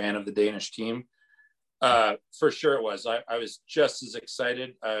a fan of the Danish team, for sure it was. I was just as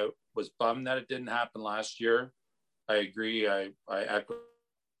excited. I was bummed that it didn't happen last year. I agree. I echo.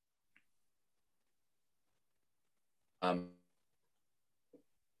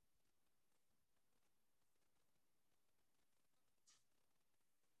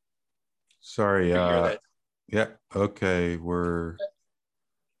 Sorry. Yeah. Okay.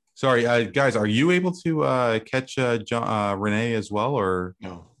 Sorry, guys. Are you able to catch Renee as well, or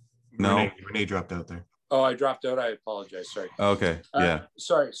no? Renee dropped out there. Oh, I dropped out. I apologize. Sorry. Okay. Yeah.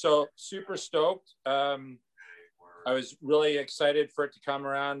 Sorry. So super stoked. I was really excited for it to come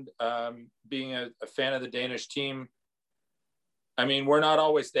around. Being a fan of the Danish team. I mean, we're not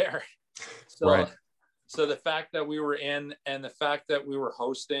always there. So, right. So the fact that we were in and the fact that we were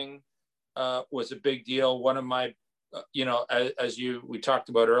hosting was a big deal. One of my, as we talked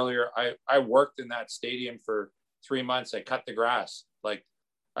about earlier, I worked in that stadium for 3 months. I cut the grass. Like,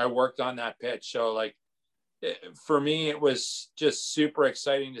 I worked on that pitch. So for me, it was just super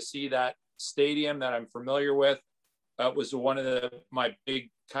exciting to see that stadium that I'm familiar with. It was one of my big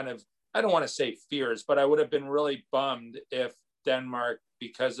kind of, I don't want to say fears, but I would have been really bummed if Denmark,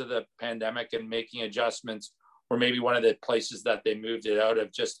 because of the pandemic and making adjustments, or maybe one of the places that they moved it out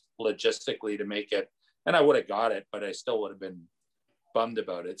of just logistically to make it, and I would have got it, but I still would have been bummed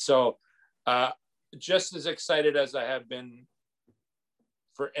about it. So just as excited as I have been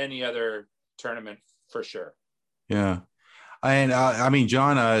for any other tournament for sure. Yeah. And I mean,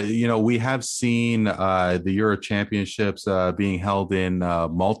 John, we have seen the Euro Championships being held in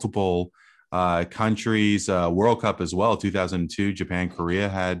multiple countries, World Cup as well. 2002, Japan, Korea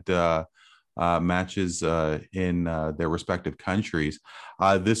had matches in their respective countries.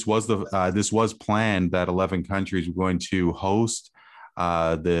 This was planned that 11 countries were going to host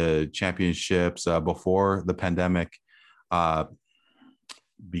the championships before the pandemic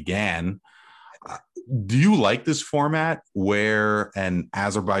began. Do you like this format where an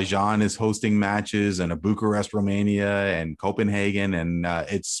Azerbaijan is hosting matches and a Bucharest, Romania, and Copenhagen, and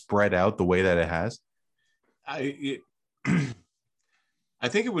it's spread out the way that it has? I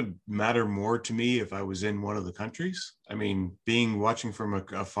think it would matter more to me if I was in one of the countries. I mean, watching from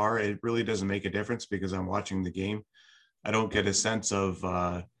afar, it really doesn't make a difference because I'm watching the game. I don't get a sense of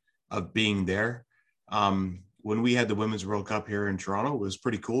being there. When we had the Women's World Cup here in Toronto, it was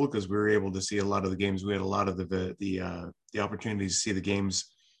pretty cool because we were able to see a lot of the games. We had a lot of the opportunities to see the games.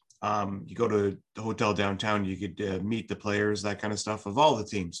 You go to the hotel downtown, you could meet the players, that kind of stuff of all the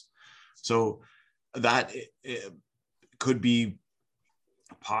teams. So that could be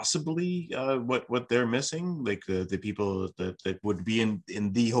possibly what they're missing, like the people that would be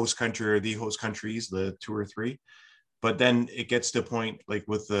in the host country or the host countries, the 2 or 3. But then it gets to a point like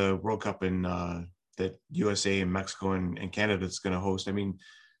with the World Cup in that USA and Mexico and Canada is going to host. I mean,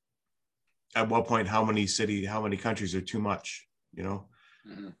 at what point, how many countries are too much,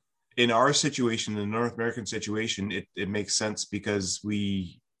 Mm-hmm. In our situation, the North American situation, it makes sense because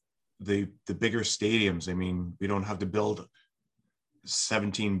the bigger stadiums, I mean, we don't have to build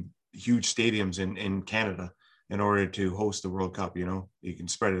 17 huge stadiums in Canada in order to host the World Cup, you can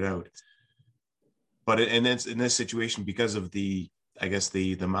spread it out. But in this situation, because of the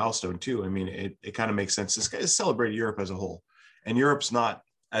milestone too, I mean, it kind of makes sense. This guy is celebrating Europe as a whole, and Europe's not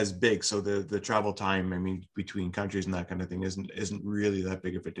as big. So the travel time, I mean, between countries and that kind of thing isn't really that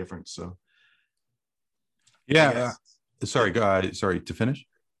big of a difference. So. Yeah. Sorry to finish.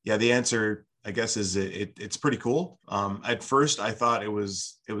 Yeah. The answer, I guess, is it's pretty cool. At first I thought it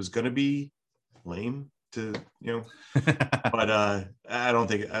was going to be lame to, but I don't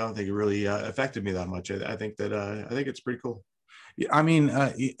think it really affected me that much. I think it's pretty cool. I mean,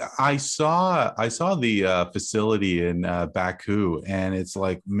 I saw the facility in Baku, and it's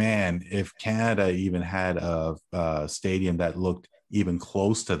like, man, if Canada even had a stadium that looked even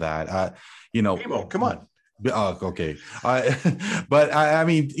close to that, come on. Okay. But I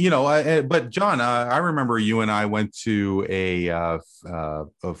mean, but John, I remember you and I went to a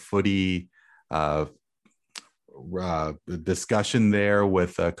footy discussion there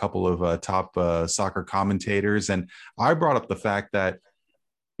with a couple of top soccer commentators, and I brought up the fact that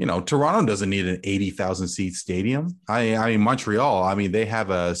Toronto doesn't need an 80,000 seat stadium. I mean Montreal, I mean, they have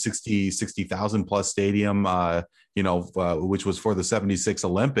a 60,000 plus stadium, which was for the 76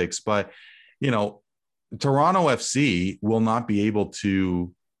 Olympics, but Toronto FC will not be able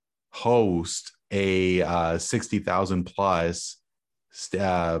to host a 60,000 plus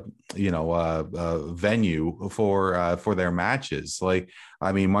venue for their matches. Like,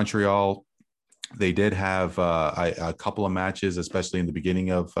 I mean, Montreal, they did have a couple of matches, especially in the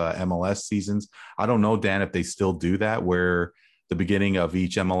beginning of MLS seasons. I don't know, Dan, if they still do that, where the beginning of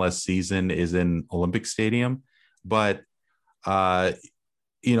each MLS season is in Olympic Stadium. But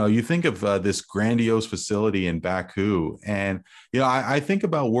you think of this grandiose facility in Baku, and I think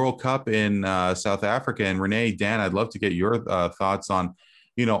about World Cup in South Africa. And Renee, Dan, I'd love to get your thoughts on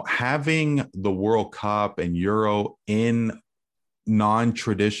having the World Cup and Euro in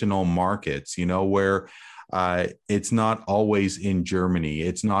non-traditional markets, where it's not always in Germany,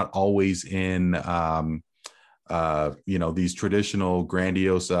 it's not always in these traditional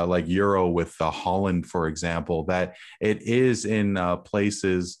grandiose like Euro with Holland, for example, that it is in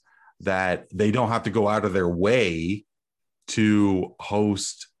places that they don't have to go out of their way to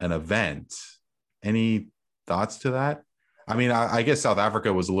host an event. Any thoughts to that? I mean, I guess South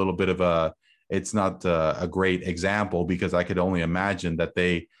Africa was a little bit of it's not a great example, because I could only imagine that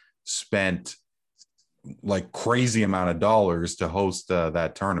they spent like crazy amount of dollars to host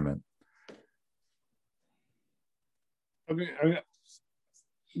that tournament. I mean,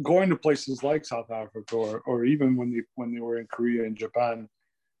 going to places like South Africa, or even when they were in Korea and Japan,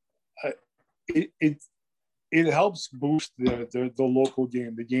 it helps boost the local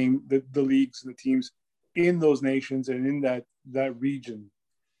game, the leagues and the teams in those nations and in that region.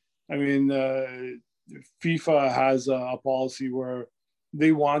 I mean, FIFA has a policy where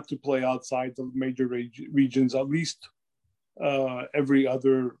they want to play outside the major regions at least every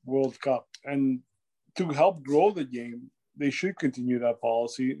other World Cup, and to help grow the game, they should continue that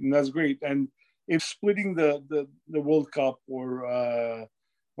policy, and that's great. And if splitting the World Cup or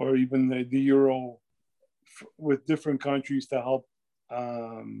even the Euro with different countries to help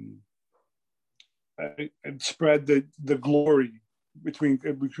and spread the glory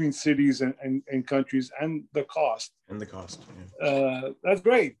between cities and countries and the cost. That's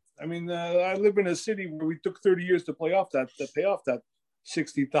great. I mean, I live in a city where we took 30 years to pay off that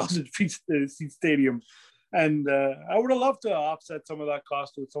 60,000 seat stadium, and I would have loved to offset some of that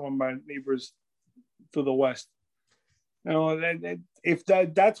cost with some of my neighbors to the west. You know, and if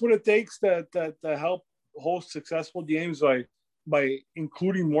that's what it takes to help host successful games by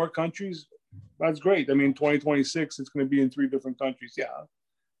including more countries, that's great. I mean, 2026, it's going to be in 3 different countries. Yeah,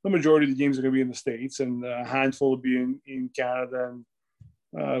 the majority of the games are going to be in the States, and a handful will be in Canada,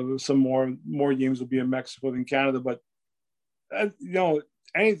 and some more games will be in Mexico than Canada. But you know,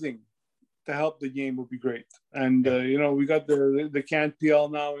 anything to help the game would be great. And you know, we got the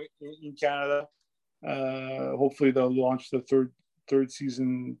CanPL now in Canada. Hopefully, they'll launch the third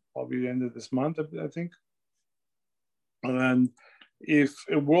season probably the end of this month, I think. And if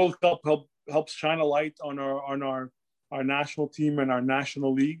a World Cup helps shine a light on our national team and our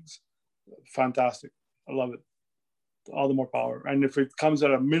national leagues, fantastic. I love it. All the more power. And if it comes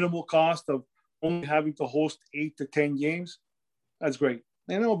at a minimal cost of only having to host 8 to 10 games, that's great.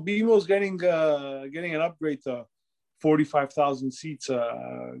 You know, BMO's getting an upgrade to 45,000 seats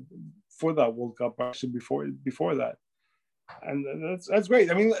for that World Cup actually before that. And that's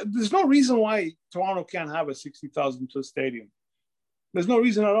great. I mean, there's no reason why Toronto can't have a 60,000 plus stadium. There's no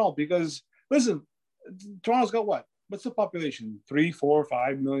reason at all, because listen, Toronto's got what? What's the population? 3, 4,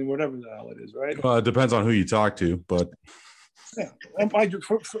 5 million, whatever the hell it is, right? Well, it depends on who you talk to, but yeah.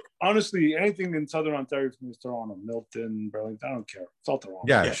 Honestly, anything in Southern Ontario for me is Toronto, Milton, Burlington. I don't care. It's all Toronto.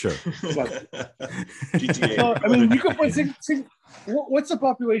 Yeah. Sure. But, GTA. so, I mean, you could put what's the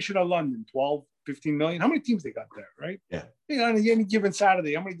population of London? 12, 15 million? How many teams they got there, right? Yeah. You know, on any given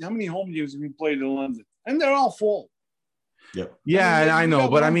Saturday, how many home games have been played in London? And they're all full. Yep. Yeah, I know,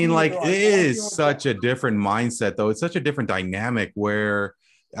 but I mean, like, it is such a different mindset, though. It's such a different dynamic where,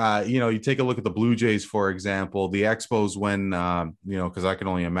 you know, you take a look at the Blue Jays, for example, the Expos when, you know, because I can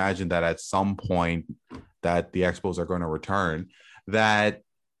only imagine that at some point that the Expos are going to return, that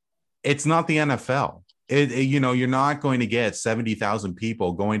it's not the NFL. You know, you're not going to get 70,000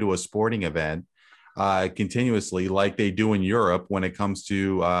 people going to a sporting event continuously like they do in Europe when it comes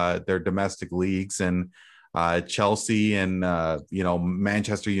to their domestic leagues and Chelsea and, you know,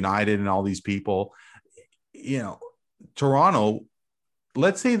 Manchester United and all these people. You know, Toronto,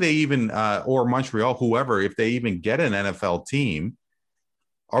 let's say they even, or Montreal, whoever, if they even get an NFL team,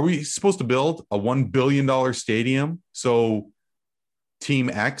 are we supposed to build a $1 billion stadium so Team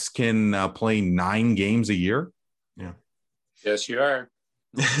X can play 9 games a year? Yeah. Yes, you are.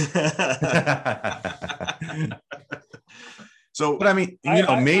 So, but I mean, you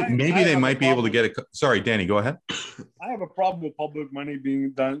know, maybe they might be able to get it. Sorry, Danny, go ahead. I have a problem with public money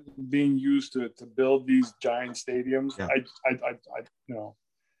being used to build these giant stadiums. Yeah. I you know,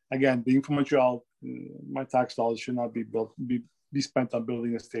 again, being from Montreal, my tax dollars should not be spent on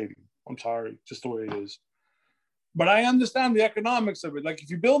building a stadium. I'm sorry, just the way it is. But I understand the economics of it. Like, if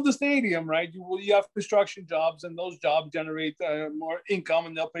you build the stadium, right, you have construction jobs, and those jobs generate more income,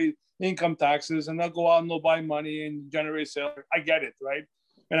 and they'll pay income taxes, and they'll go out and they'll buy money and generate sales. I get it, right?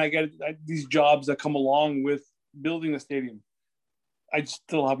 And I get these jobs that come along with building a stadium. I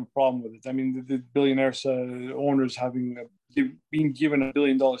still have a problem with it. I mean, the billionaires, owners being given $1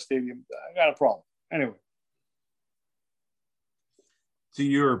 billion stadium, I got a problem. Anyway. To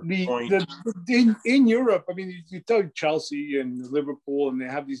your point, in Europe, I mean, you tell Chelsea and Liverpool, and they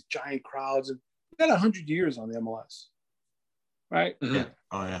have these giant crowds, and they got 100 years on the MLS, right? Mm-hmm. Yeah.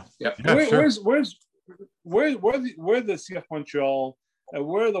 Oh yeah. Yeah. Where's the CF Montreal, and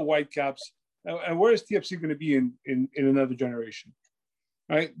where are the Whitecaps, and where is TFC going to be in another generation?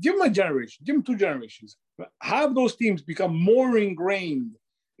 Right? Give them a generation. Give them 2 generations. Have those teams become more ingrained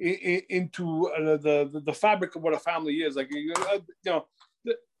into the fabric of what a family is. Like, you know,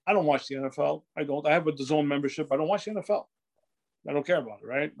 I don't watch the NFL. I have a DAZN membership. I don't watch the NFL. I don't care about it,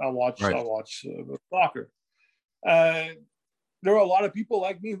 right? I watch soccer. There are a lot of people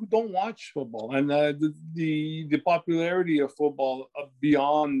like me who don't watch football, and the popularity of football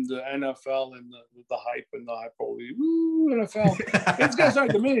beyond the NFL and the hype and the hyperbole, NFL, it's going to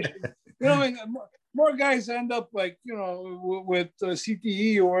start diminishing. You know, I mean, more guys end up like, you know, with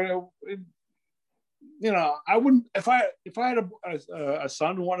CTE or, you know, I wouldn't, if I had a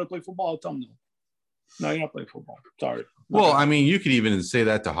son who wanted to play football, I'd tell him no, you're not playing football. Sorry. Well, I mean, you could even say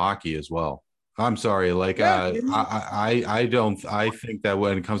that to hockey as well. I'm sorry. Like, Yeah, I think that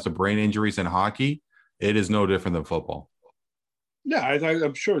when it comes to brain injuries in hockey, it is no different than football. yeah.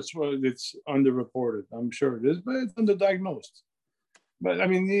 I'm sure it's underreported. I'm sure it is, but it's underdiagnosed. But I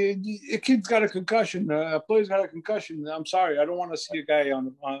mean, a kid's got a concussion. A player's got a concussion. I'm sorry, I don't want to see a guy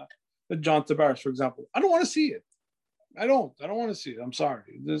on John Tavares, for example. I don't want to see it. I don't want to see it. I'm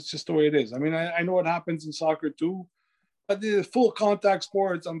sorry. That's just the way it is. I mean, I know it happens in soccer too, but the full contact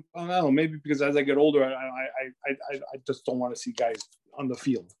sports, I don't know, maybe because as I get older, I just don't want to see guys on the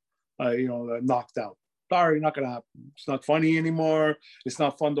field, knocked out. Sorry, not gonna happen. It's not funny anymore. It's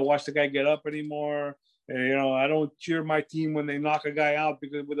not fun to watch the guy get up anymore. I don't cheer my team when they knock a guy out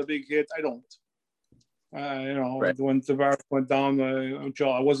because with a big hit. I don't. Right. When Tavares went down,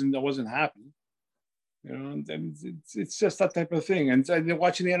 I wasn't happy. It's just that type of thing. And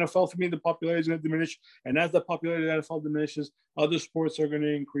watching the NFL, for me, the popularity is going to diminish. And as the popularity of the NFL diminishes, other sports are going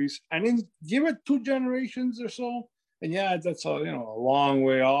to increase. And then give it 2 generations or so, and yeah, that's a long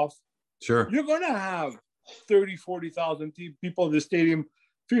way off. Sure. You're going to have 30, 40,000 people in the stadium,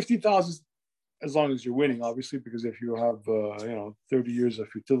 50,000, as long as you're winning, obviously, because if you have 30 years of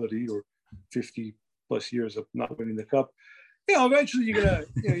futility or 50 plus years of not winning the cup, eventually you're gonna,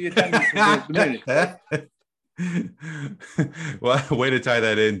 your time diminish. Well, way to tie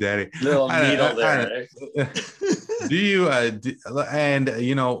that in, Danny. Little needle there. Do you?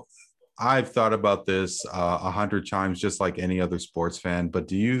 I've thought about this 100 times, just like any other sports fan. But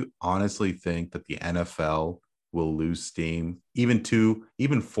do you honestly think that the NFL will lose steam even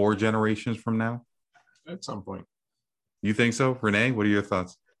 4 generations from now? At some point. You think so, Renee? What are your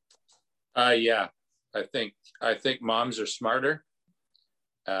thoughts? Yeah. I think moms are smarter,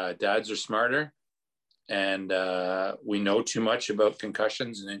 dads are smarter, and we know too much about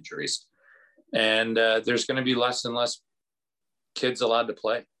concussions and injuries. And there's going to be less and less kids allowed to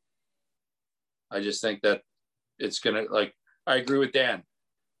play. I just think that it's going to, I agree with Dan.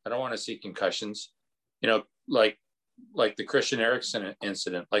 I don't want to see concussions, like the Christian Eriksen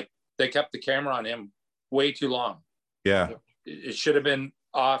incident. Like, they kept the camera on him way too long. Yeah. It should have been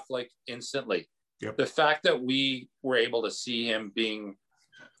off instantly. Yep. The fact that we were able to see him being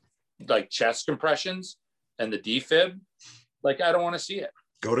chest compressions and the defib, I don't want to see it.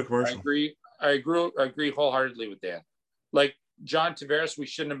 Go to commercial. I agree wholeheartedly with Dan. Like John Tavares, we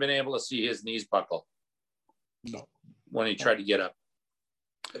shouldn't have been able to see his knees buckle. No. When he tried to get up.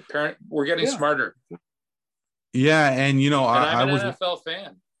 We're getting smarter. Yeah, and I'm an NFL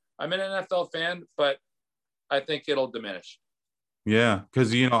fan. I'm an NFL fan, but I think it'll diminish. Yeah,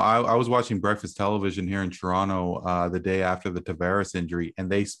 because I was watching breakfast television here in Toronto the day after the Tavares injury, and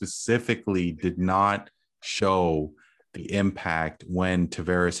they specifically did not show the impact when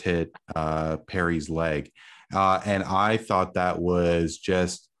Tavares hit Perry's leg, and I thought it was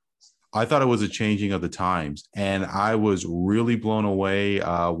a changing of the times, and I was really blown away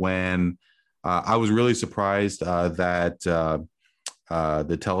when I was really surprised that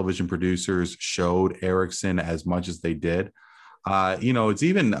the television producers showed Eriksen as much as they did. It's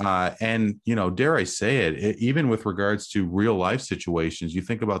even, dare I say it, even with regards to real life situations, you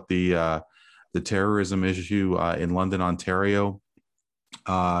think about the terrorism issue in London, Ontario,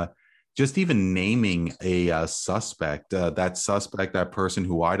 just even naming a suspect, that person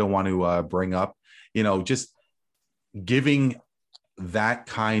who I don't want to bring up, just giving that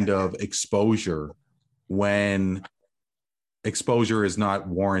kind of exposure when exposure is not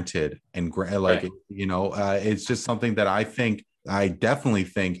warranted. And it's just something that I definitely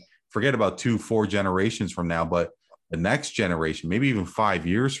think, forget about 2-4 generations from now, but the next generation, maybe even 5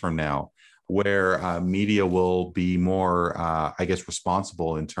 years from now, where media will be more,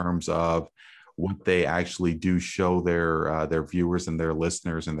 responsible in terms of what they actually do show their viewers and their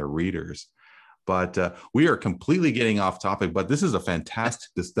listeners and their readers. But we are completely getting off topic, but this is a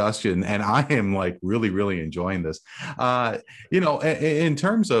fantastic discussion, and I am really, really enjoying this. In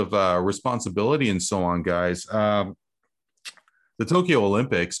terms of responsibility and so on, guys, the Tokyo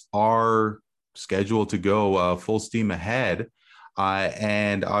Olympics are scheduled to go full steam ahead.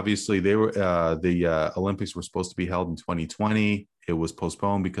 And obviously the Olympics were supposed to be held in 2020. It was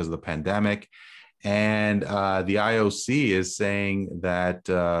postponed because of the pandemic. And the IOC is saying that,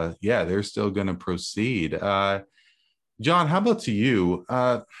 they're still going to proceed. John, how about to you?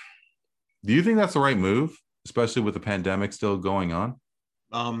 Do you think that's the right move, especially with the pandemic still going on?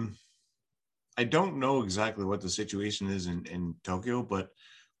 I don't know exactly what the situation is in Tokyo, but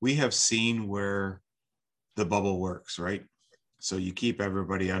we have seen where the bubble works, right? So you keep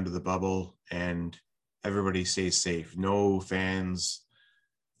everybody under the bubble and everybody stays safe. No fans.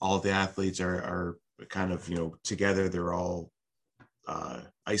 All the athletes are kind of, together. They're all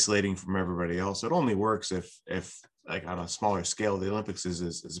isolating from everybody else. It only works if like on a smaller scale. The Olympics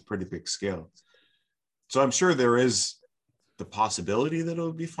is a pretty big scale. So I'm sure there is the possibility that it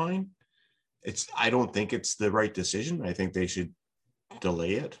would be fine. I don't think it's the right decision. I think they should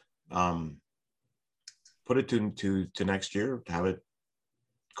delay it. Put it to next year, have it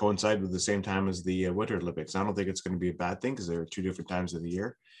coincide with the same time as the Winter Olympics. I don't think it's going to be a bad thing because there are two different times of the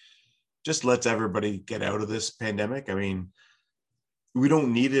year. Just lets everybody get out of this pandemic. I mean, we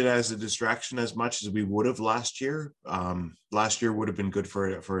don't need it as a distraction as much as we would have last year. Last year would have been good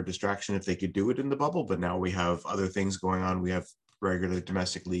for a distraction if they could do it in the bubble, but now we have other things going on. We have regular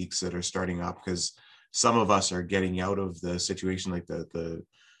domestic leagues that are starting up because some of us are getting out of the situation. Like the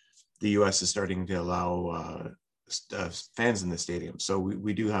US is starting to allow fans in the stadium. So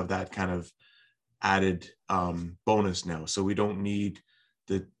we do have that kind of added bonus now. So we don't need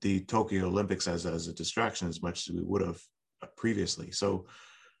the Tokyo Olympics as a distraction as much as we would have previously. So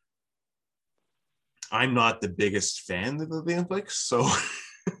I'm not the biggest fan of the Olympics. So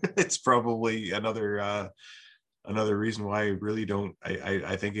it's probably another reason why I really don't.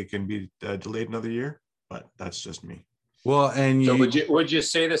 I think it can be delayed another year, but that's just me. Well, and so would you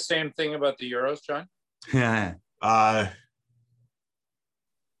say the same thing about the Euros, John? Yeah.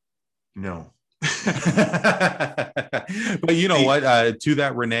 No. But you know what? To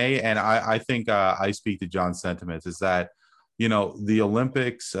that, Renee, and I think I speak to John's sentiments. Is that the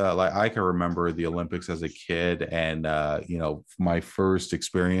Olympics? Like I can remember the Olympics as a kid, and my first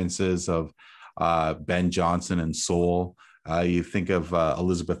experiences of Ben Johnson in Seoul. You think of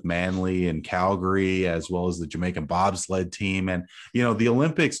Elizabeth Manley in Calgary, as well as the Jamaican bobsled team. And, the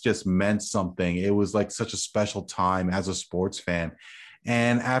Olympics just meant something. It was like such a special time as a sports fan.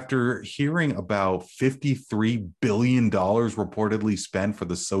 And after hearing about $53 billion reportedly spent for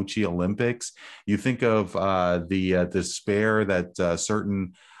the Sochi Olympics, you think of the despair that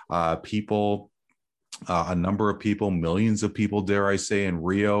certain people, a number of people, millions of people, dare I say, in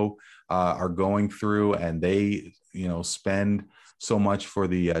Rio are going through, and they spend so much for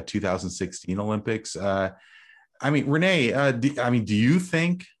the 2016 Olympics. I mean, Renee, do you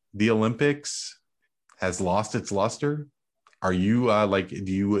think the Olympics has lost its luster? Are you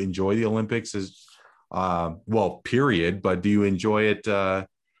do you enjoy the Olympics as period, but do you enjoy it as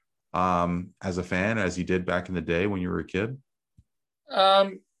a fan as you did back in the day when you were a kid?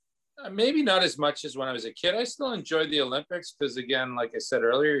 Maybe not as much as when I was a kid. I still enjoy the Olympics because, again, like I said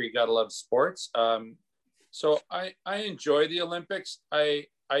earlier, you got to love sports. So I enjoy the Olympics. I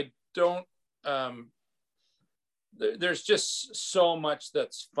don't. There's just so much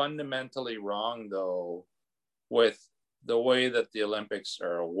that's fundamentally wrong, though, with the way that the Olympics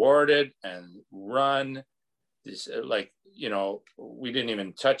are awarded and run. This, we didn't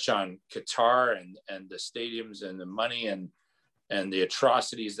even touch on Qatar and the stadiums and the money and the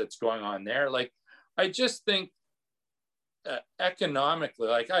atrocities that's going on there. Like, I just think economically,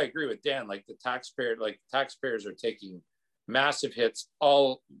 like, I agree with Dan, like taxpayers are taking massive hits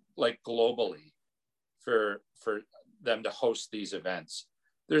all like globally for them to host these events.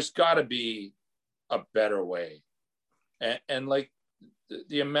 There's got to be a better way. And like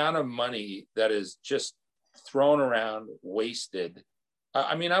the amount of money that is just thrown around, wasted.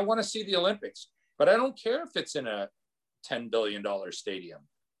 I mean, I want to see the Olympics, but I don't care if it's in a $10 billion stadium.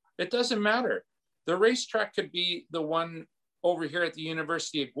 It doesn't matter. The racetrack could be the one over here at the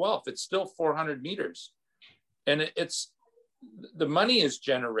University of Guelph. It's still 400 meters. And it's the money is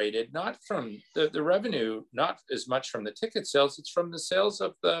generated not from the revenue, not as much from the ticket sales, it's from the sales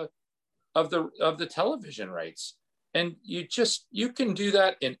of the television rights. And you can do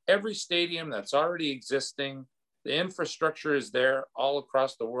that in every stadium that's already existing. The infrastructure is there all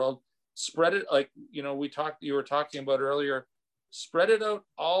across the world. Spread it, like, you were talking about earlier, spread it out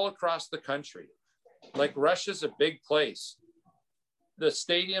all across the country. Like, Russia's a big place. The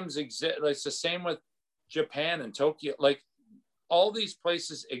stadiums exist. It's the same with Japan and Tokyo. Like, all these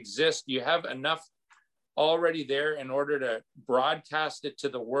places exist. You have enough already there in order to broadcast it to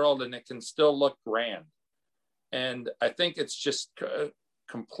the world, and it can still look grand. And I think it's just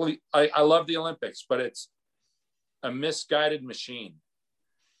complete. I love the Olympics, but it's a misguided machine,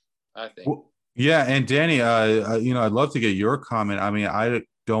 I think. Well, yeah. And Danny, I'd love to get your comment. I mean, I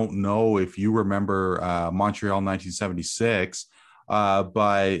don't know if you remember Montreal 1976, but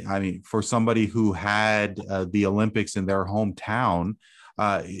I mean, for somebody who had the Olympics in their hometown,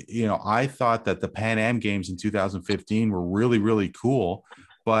 I thought that the Pan Am Games in 2015 were really, really cool.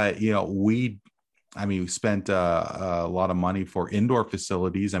 But, we spent a lot of money for indoor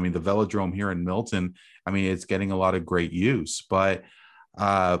facilities. I mean, the Velodrome here in Milton, I mean, it's getting a lot of great use. But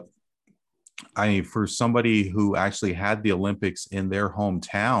for somebody who actually had the Olympics in their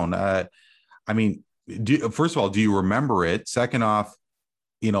hometown, I mean, first of all, do you remember it? Second off,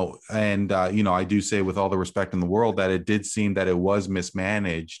 and I do say with all the respect in the world that it did seem that it was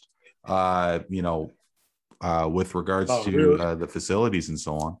mismanaged, with regards Oh, to really? the facilities and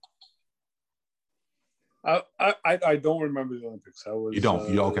so on. I don't remember the Olympics. I You was don't?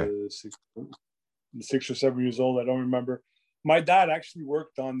 You okay? 6 or 7 years old. I don't remember. My dad actually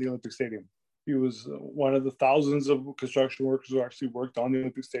worked on the Olympic Stadium. He was one of the thousands of construction workers who actually worked on the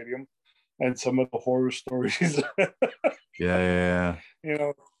Olympic Stadium, and some of the horror stories. Yeah. You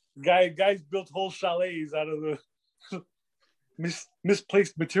know, guys built whole chalets out of the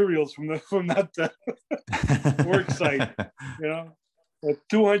misplaced materials from that work site. You know, a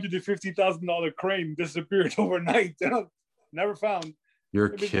 $250,000 crane disappeared overnight. Never found. You're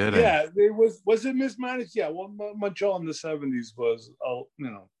I mean, kidding. yeah, it was it mismanaged? Yeah, well, Montreal in the 70s was,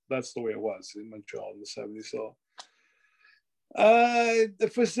 that's the way it was in Montreal in the 70s. So the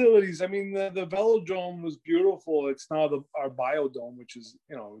facilities, I mean, the Velodrome was beautiful. It's now our Biodome, which is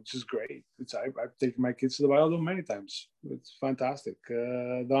great. I've taken my kids to the Biodome many times. It's fantastic.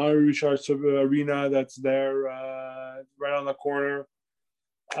 The Henri Richard Arena that's there, right on the corner.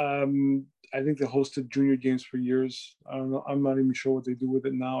 I think they hosted junior games for years. I don't know. I'm not even sure what they do with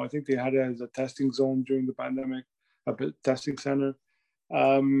it now. I think they had it as a testing zone during the pandemic, a testing center.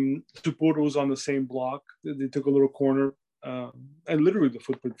 Sapporo was on the same block. They took a little corner. And literally the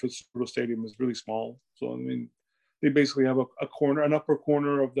footprint for Sapporo Stadium is really small. So, I mean, they basically have a corner, an upper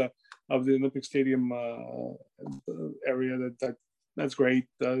corner of the Olympic Stadium area. That's great.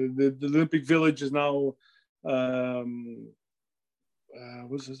 The Olympic Village is now,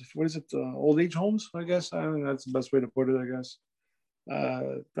 what is it? Old age homes, I guess. I mean, that's the best way to put it, I guess.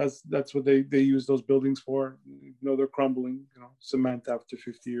 That's what they use those buildings for. They're crumbling. Cement after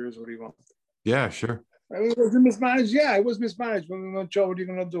 50 years. What do you want? Yeah, sure. I mean, was it mismanaged? Yeah, it was mismanaged. What are you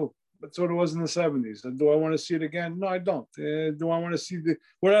going to do? That's what it was in the 70s. Do I want to see it again? No, I don't. Do I want to see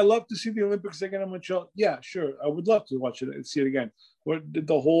would I love to see the Olympics again in Montreal? Yeah, sure. I would love to watch it and see it again. What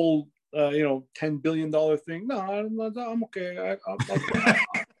the whole, $10 billion thing? No, I'm okay.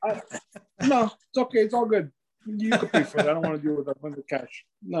 No, it's okay. It's all good. You can pay for it. I don't want to deal with that with the cash.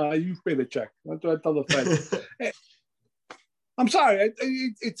 No, you pay the check. That's what I tell the Fed. I'm sorry,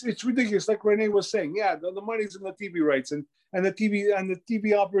 it's ridiculous. Like Renee was saying, yeah, the money's in the TV rights, and the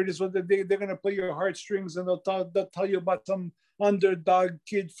TV operators, they're going to play your heartstrings, and they'll tell you about some underdog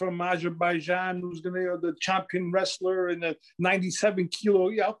kid from Azerbaijan who's going to be the champion wrestler in the 97 kilo.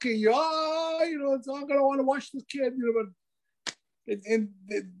 Yeah, okay, it's all going to want to watch this kid, but and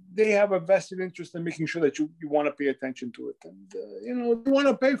they have a vested interest in making sure that you want to pay attention to it, and you want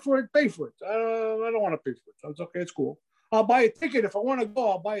to pay for it, pay for it. I don't want to pay for it. It's okay, it's cool. I'll buy a ticket. If I want to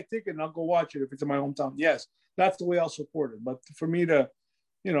go, I'll buy a ticket and I'll go watch it if it's in my hometown. Yes, that's the way I'll support it. But for me to,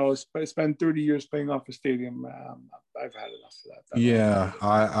 spend 30 years paying off a stadium, I've had enough of that. Yeah,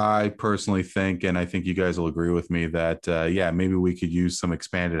 I personally think, and I think you guys will agree with me that, maybe we could use some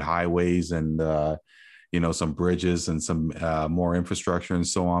expanded highways and, some bridges and some more infrastructure and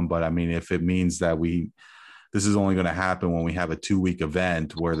so on. But I mean, if it means that this is only going to happen when we have a 2-week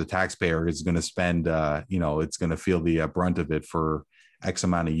event where the taxpayer is going to spend, it's going to feel the brunt of it for X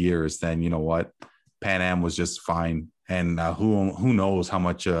amount of years, then you know what? Pan Am was just fine. And who knows how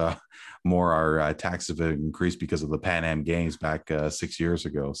much more our taxes have increased because of the Pan Am Games back 6 years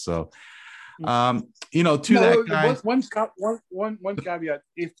ago. So, that guy. One caveat: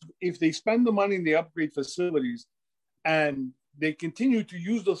 if they spend the money and they upgrade facilities, and they continue to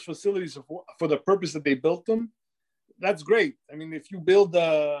use those facilities for the purpose that they built them, that's great. I mean, if you build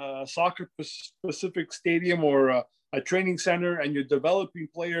a soccer-specific stadium or a training center, and you're developing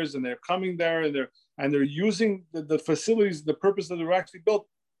players, and they're coming there, and they're using the facilities, the purpose that they're actually built,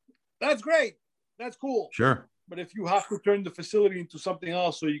 that's great. That's cool. Sure. But if you have to turn the facility into something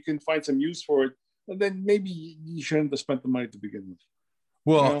else so you can find some use for it, then maybe you shouldn't have spent the money to begin with.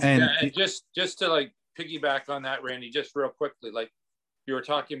 Well, and just to like piggyback on that, Randy, just real quickly, like you were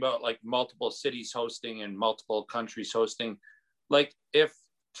talking about like multiple cities hosting and multiple countries hosting. Like if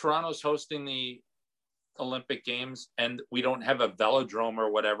Toronto's hosting the Olympic Games and we don't have a velodrome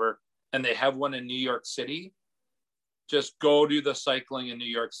or whatever, and they have one in New York City, just go do the cycling in New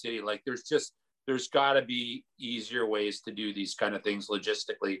York City. Like there's got to be easier ways to do these kind of things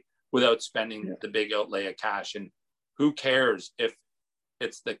logistically without spending the big outlay of cash. And who cares if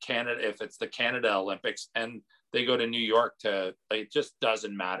it's the Canada Olympics and they go to New York it just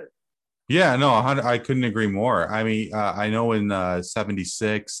doesn't matter. Yeah, no, I couldn't agree more. I mean, I know in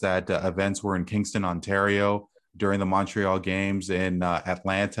 76 that events were in Kingston, Ontario. during the Montreal games in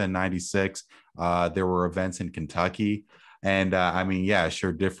Atlanta in '96. There were events in Kentucky. And I mean, yeah,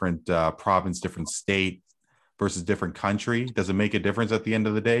 sure, different province, different state versus different country. Does it make a difference at the end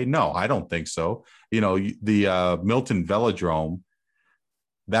of the day? No, I don't think so. The Milton Velodrome,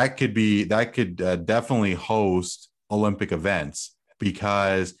 that could definitely host Olympic events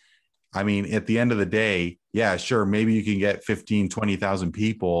because, I mean, at the end of the day, yeah, sure, maybe you can get 15, 20,000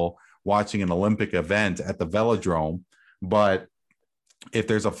 people watching an Olympic event at the Velodrome, but if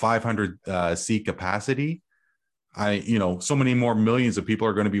there's a 500 seat capacity, so many more millions of people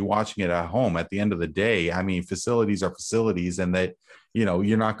are going to be watching it at home. At the end of the day, I mean, facilities are facilities, and that,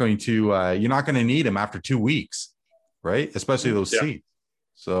 you're not going to need them after 2 weeks, right? Especially those seats.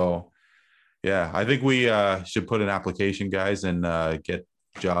 So, yeah, I think we should put an application, guys, and get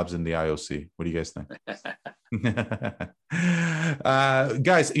jobs in the IOC. What do you guys think?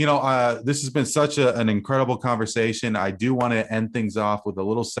 Guys, this has been such an incredible conversation. I do want to end things off with a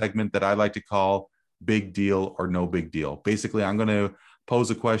little segment that I like to call Big Deal or No Big Deal. Basically, I'm going to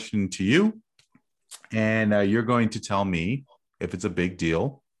pose a question to you, and you're going to tell me if it's a big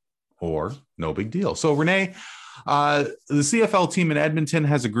deal or no big deal. So, Renee, the CFL team in Edmonton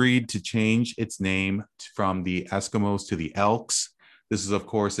has agreed to change its name from the Eskimos to the Elks. This is, of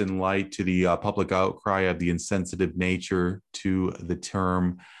course, in light to the public outcry of the insensitive nature to the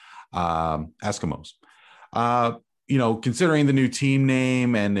term Eskimos. Considering the new team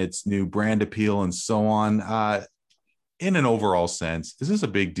name and its new brand appeal and so on, in an overall sense, is this a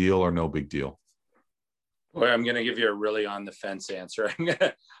big deal or no big deal? Boy, I'm going to give you a really on the fence answer. I'm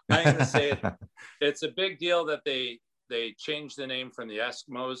going to say it's a big deal that they changed the name from the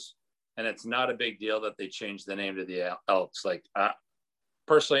Eskimos, and it's not a big deal that they changed the name to the Elks. Like,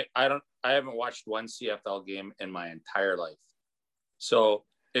 personally, I haven't watched one CFL game in my entire life. So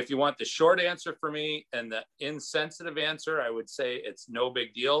if you want the short answer for me and the insensitive answer, I would say it's no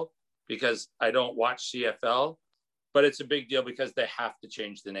big deal because I don't watch CFL, but it's a big deal because they have to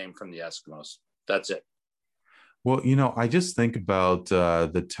change the name from the Eskimos. That's it. Well, I just think about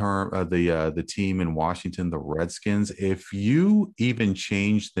the term, the team in Washington, the Redskins. If you even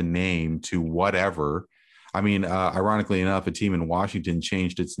change the name to whatever, I mean, ironically enough, a team in Washington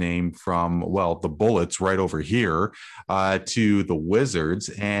changed its name from, the Bullets right over here to the Wizards.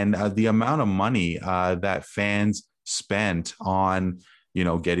 And the amount of money that fans spent on,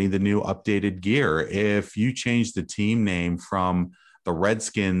 getting the new updated gear. If you change the team name from the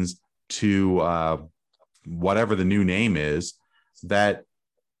Redskins to whatever the new name is, that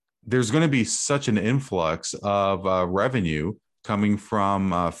there's going to be such an influx of revenue coming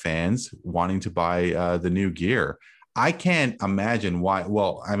from fans wanting to buy the new gear. I can't imagine why.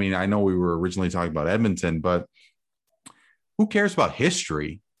 Well, I mean, I know we were originally talking about Edmonton, but who cares about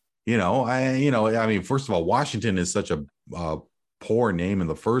history? I mean, first of all, Washington is such a poor name in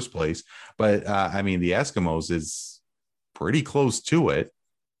the first place, but I mean, the Eskimos is pretty close to it.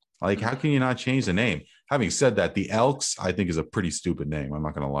 Like, how can you not change the name? Having said that, the Elks, I think, is a pretty stupid name. I'm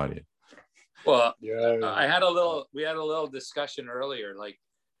not going to lie to you. Well, yeah. We had a little discussion earlier. Like,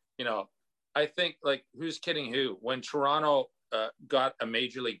 I think, like, who's kidding who? When Toronto got a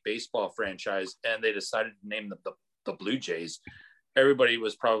Major League Baseball franchise and they decided to name the Blue Jays, everybody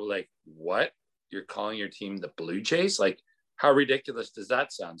was probably like, what? You're calling your team the Blue Jays? Like, how ridiculous does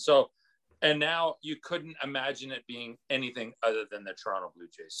that sound? So, and now you couldn't imagine it being anything other than the Toronto Blue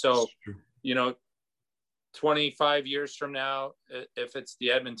Jays. So, 25 years from now, if it's the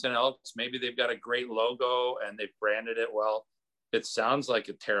Edmonton Elks, maybe they've got a great logo and they've branded it well. It sounds like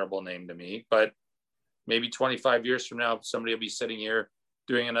a terrible name to me, but maybe 25 years from now, somebody will be sitting here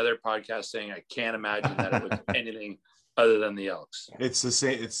doing another podcast saying, I can't imagine that it was anything other than the Elks. It's the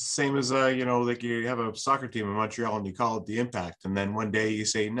same. It's the same as, like you have a soccer team in Montreal and you call it the Impact. And then one day you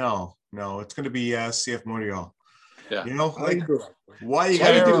say, no, it's going to be CF Montreal. Yeah. Like, why you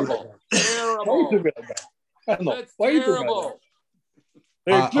got to do that? Terrible. That's terrible.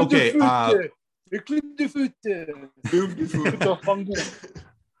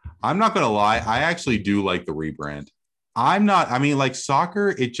 I'm not gonna lie, I actually do like the rebrand. Like soccer,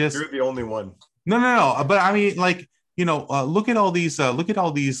 it just, you're the only one. No, but I mean, like, look at all these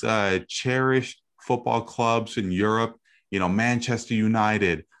cherished football clubs in Europe, Manchester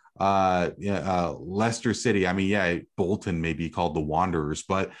United, Leicester City. I mean, Bolton may be called the Wanderers,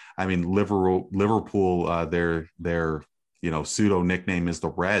 but I mean, Liverpool, their pseudo nickname is the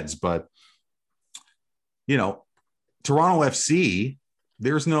Reds. But Toronto FC,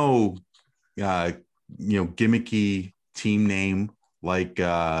 there's no gimmicky team name like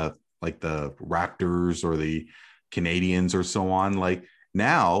the Raptors or the Canadians or so on. Like,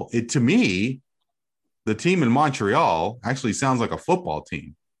 now, to me, the team in Montreal actually sounds like a football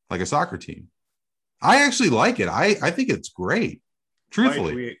team, like a soccer team. I actually like it. I think it's great.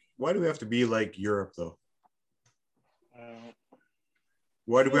 Truthfully, why do we have to be like Europe though? Uh,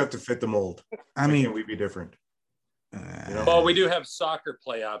 Why do we have to fit the mold? I Why mean, can't we be different? You know? Well, we do have soccer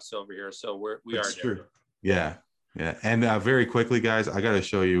playoffs over here, so we are It's true. different. yeah. And very quickly, guys, I got to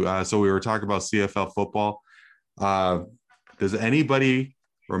show you. So we were talking about CFL football. Does anybody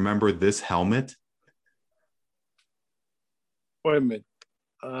remember this helmet? wait a minute.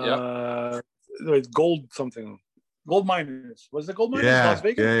 It's gold something. Gold miners. Was it gold miners? Las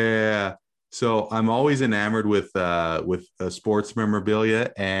Vegas? Yeah. So I'm always enamored with sports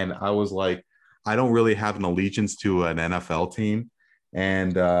memorabilia, and I was like, I don't really have an allegiance to an NFL team,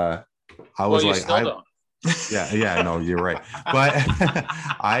 and I was you like, still don't. yeah, no, you're right. But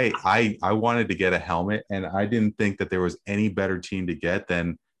I wanted to get a helmet, and I didn't think that there was any better team to get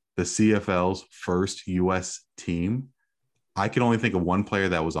than the CFL's first U.S. team. I could only think of one player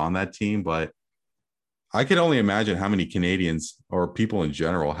that was on that team, but I could only imagine how many Canadians or people in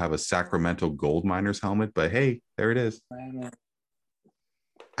general have a Sacramento Gold Miners helmet. But hey, there it is.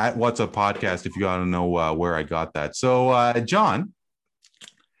 At What's Up Podcast, if you want to know where I got that. So, John,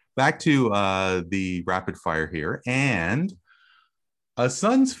 back to the rapid fire here. And a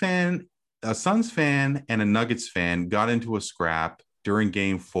Suns fan and a Nuggets fan got into a scrap during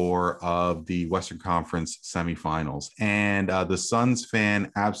Game 4 of the Western Conference semifinals. And the Suns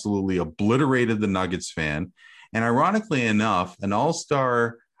fan absolutely obliterated the Nuggets fan. And ironically enough, an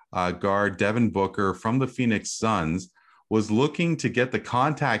all-star guard, Devin Booker from the Phoenix Suns, was looking to get the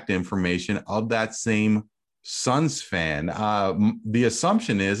contact information of that same Suns fan. The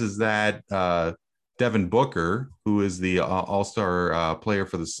assumption is that Devin Booker, who is the all-star player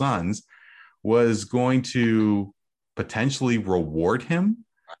for the Suns, was going to potentially reward him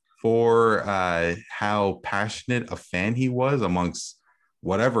for how passionate a fan he was, amongst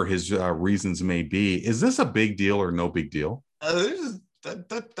whatever his reasons may be. Is this a big deal or no big deal?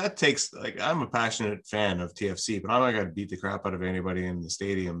 That takes, like, I'm a passionate fan of TFC, but I'm not going to beat the crap out of anybody in the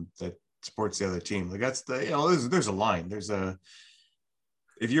stadium that supports the other team. Like, that's there's a line.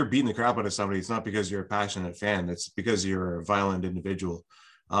 If you're beating the crap out of somebody, it's not because you're a passionate fan. It's because you're a violent individual.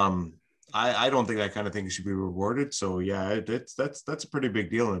 I don't think that kind of thing should be rewarded. So yeah, that's a pretty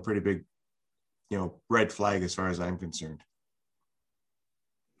big deal and a pretty big, red flag as far as I'm concerned.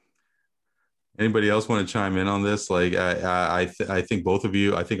 Anybody else want to chime in on this? Like, I think both of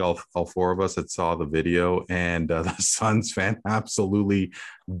you, I think all four of us that saw the video, and the Suns fan absolutely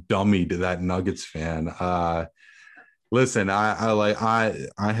dummied that Nuggets fan. Listen, I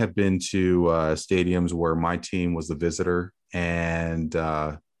have been to stadiums where my team was the visitor, and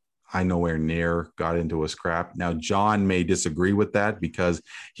I nowhere near got into a scrap. Now, John may disagree with that because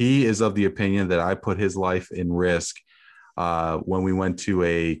he is of the opinion that I put his life in risk when we went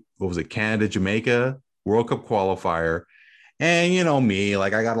to Canada, Jamaica World Cup qualifier. And, me,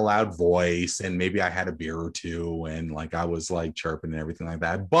 like, I got a loud voice and maybe I had a beer or two and like, I was like chirping and everything like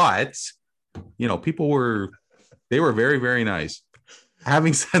that. But, people they were very, very nice.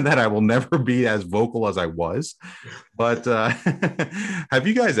 Having said that, I will never be as vocal as I was. But have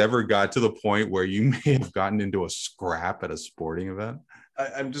you guys ever got to the point where you may have gotten into a scrap at a sporting event?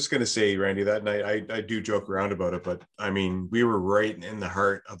 I'm just going to say, Randy, that night I do joke around about it, but I mean, we were right in the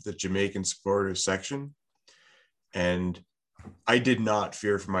heart of the Jamaican supporters section, and I did not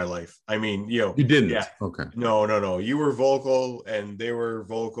fear for my life. I mean, you didn't. Yeah. Okay. No. You were vocal, and they were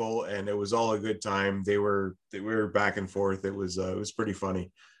vocal, and it was all a good time. They were back and forth. It was pretty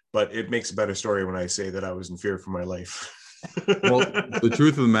funny, but it makes a better story when I say that I was in fear for my life. Well, the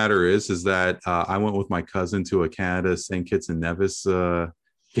truth of the matter is that I went with my cousin to a Canada St. Kitts and Nevis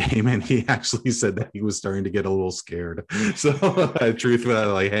game, and he actually said that he was starting to get a little scared. So, truth,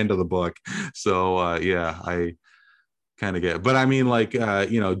 like, hand of the book. So, yeah, I kind of get it. But I mean, like,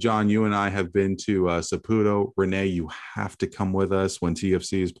 John, you and I have been to Saputo. Renee, you have to come with us when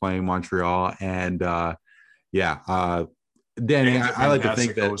TFC is playing Montreal. And Danny, I like to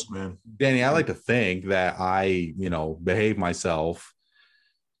think that host, man. Danny, I like to think that I, behave myself,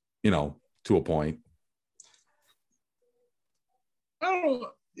 to a point. I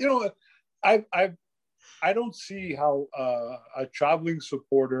don't, I don't see how a traveling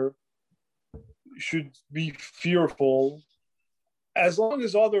supporter should be fearful, as long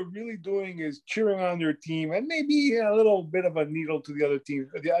as all they're really doing is cheering on their team and maybe a little bit of a needle to the other team,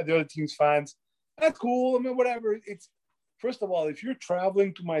 the other team's fans. That's cool. I mean, whatever. It's, first of all, if you're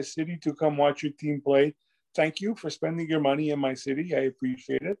traveling to my city to come watch your team play, thank you for spending your money in my city. I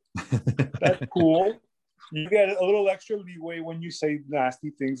appreciate it. That's cool. You get a little extra leeway when you say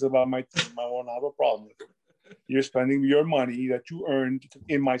nasty things about my team. I won't have a problem with it. You're spending your money that you earned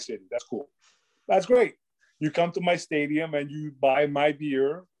in my city. That's cool. That's great. You come to my stadium and you buy my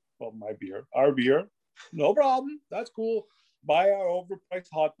beer. Well, our beer. No problem. That's cool. Buy our overpriced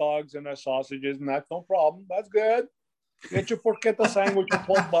hot dogs and our sausages, and that's no problem. That's good. Get your porchetta sandwich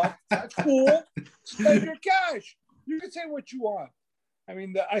for $12. That's cool. Spend your cash. You can say what you want. I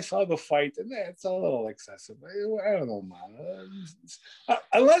mean, I saw the fight, and it's a little excessive. I don't know, man.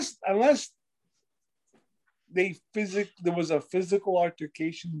 Unless there was a physical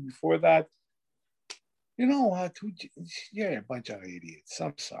altercation before that. You know what? You're a bunch of idiots.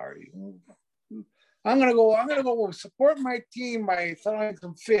 I'm sorry. I'm gonna go support my team by throwing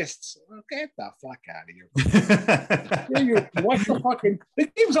some fists. Get the fuck out of here. Watch the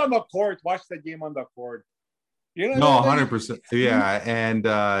team's on the court. Watch the game on the court. You know, no, 100%. Yeah, and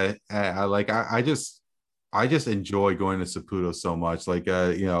I just enjoy going to Saputo so much. Like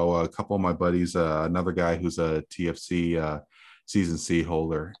a couple of my buddies, another guy who's a TFC season C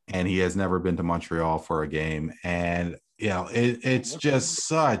holder, and he has never been to Montreal for a game, and it's just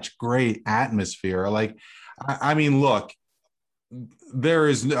such great atmosphere. Like, I mean, look, there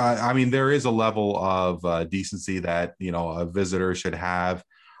is a level of decency that a visitor should have.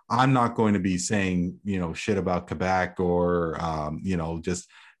 I'm not going to be saying shit about Quebec or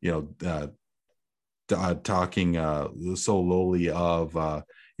talking so lowly of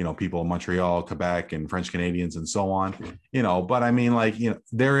people in Montreal, Quebec, and French Canadians and so on. But I mean,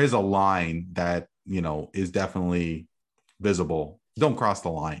 there is a line that is definitely visible. Don't cross the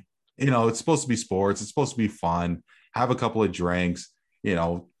line. It's supposed to be sports. It's supposed to be fun. Have a couple of drinks.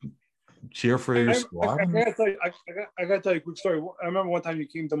 Cheer for your squad. I gotta tell you a quick story. I remember one time you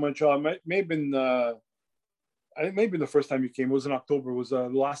came to Montreal. May have been I think maybe the first time you came. It was in October. It was the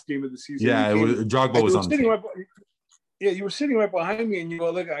last game of the season. Yeah, Drogba was on the team. You were sitting right behind me, and you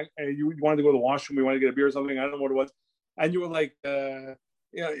were like, you wanted to go to the washroom. We wanted to get a beer or something. I don't know what it was. And you were like,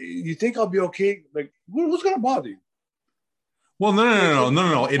 you think I'll be okay? Like, who's gonna bother you? Well,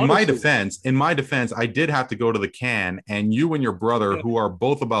 no. In my defense, I did have to go to the can, and you and your brother, who are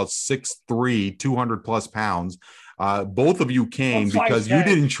both about 6'3", 200 plus pounds, both of you came because you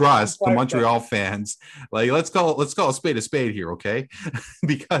didn't trust the Montreal fans. Like, let's call a spade here, okay?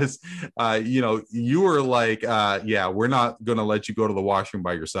 Because you were like, we're not gonna let you go to the washroom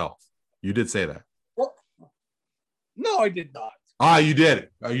by yourself. You did say that. Well, no, I did not. You did.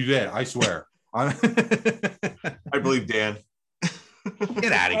 You did. I swear. I believe Dan.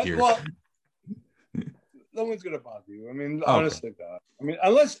 Get out of here. Well, no one's gonna bother you. I mean, honestly, God. I mean,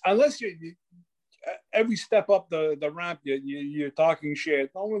 unless you every step up the ramp, you're talking shit.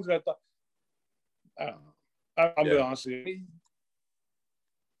 No one's gonna. I don't know. I'll be honest with you.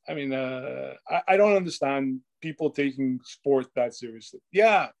 I mean, I don't understand people taking sport that seriously.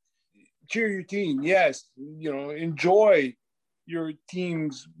 Yeah, cheer your team. Yes, enjoy your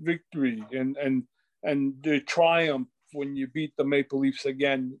team's victory and the triumph when you beat the Maple Leafs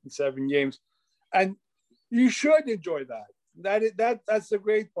again in 7 games, and you should enjoy that. That's the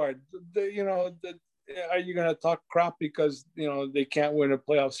great part. Are you going to talk crap because they can't win a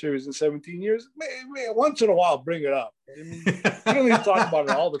playoff series in 17 years? Once in a while, bring it up. I mean, you don't need to talk about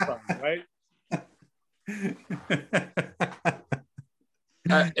it all the time, right?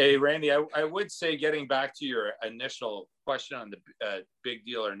 Hey, Randy, I would say, getting back to your initial question on the big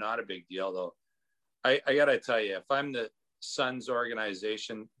deal or not a big deal, though, I got to tell you, if I'm the Suns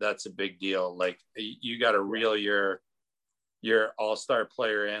organization, that's a big deal. Like, you got to reel your all-star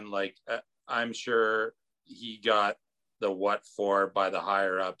player in. Like, I'm sure he got the what for by the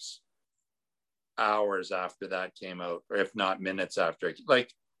higher-ups hours after that came out, or if not minutes after.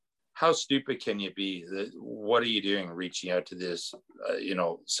 Like, how stupid can you be? What are you doing reaching out to this,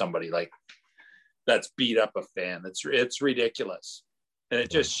 somebody like that's beat up a fan? It's ridiculous. And it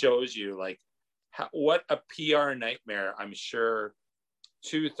just shows you, like, what a PR nightmare. I'm sure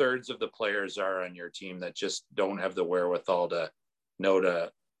 2/3 of the players are on your team that just don't have the wherewithal to know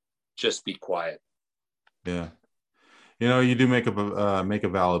to just be quiet. Yeah. You do make a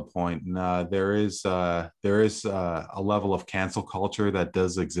valid point. And there is a level of cancel culture that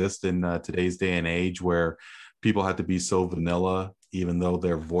does exist in today's day and age, where people have to be so vanilla, even though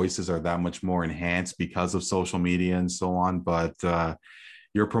their voices are that much more enhanced because of social media and so on. But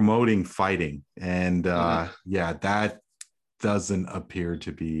you're promoting fighting, and that doesn't appear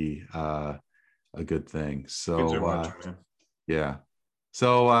to be a good thing. So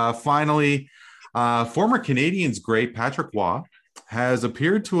So finally, former Canadians great Patrick Roy has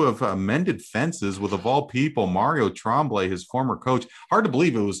appeared to have mended fences with, of all people, Mario Tremblay, his former coach. Hard to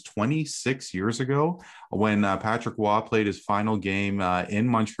believe it was 26 years ago when Patrick Roy played his final game in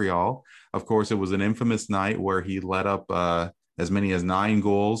Montreal. Of course, it was an infamous night where he let up as many as 9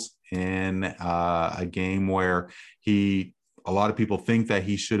 goals in a game where a lot of people think that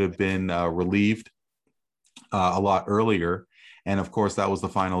he should have been relieved a lot earlier. And of course, that was the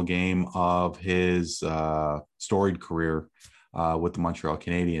final game of his storied career with the Montreal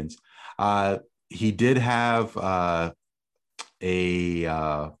Canadiens. He did have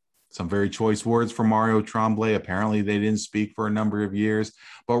some very choice words from Mario Tremblay. Apparently, they didn't speak for a number of years,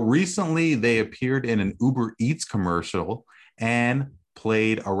 but recently they appeared in an Uber Eats commercial and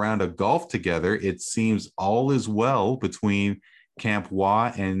played a round of golf together. It seems all is well between Camp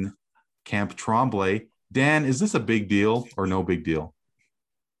Roy and Camp Tremblay. Dan, is this a big deal or no big deal?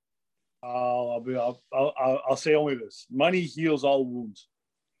 I'll say only this: money heals all wounds.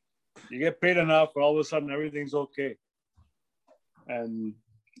 You get paid enough, and all of a sudden everything's okay. And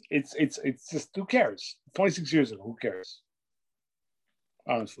it's just, who cares? 26 years ago, who cares?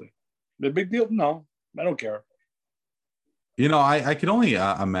 Honestly, the big deal? No, I don't care. You know, I can only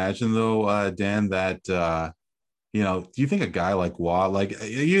imagine though, Dan, that do you think a guy like Watt, like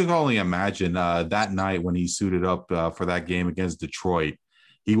you can only imagine that night when he suited up for that game against Detroit,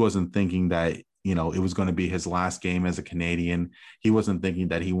 he wasn't thinking that, it was going to be his last game as a Canadian. He wasn't thinking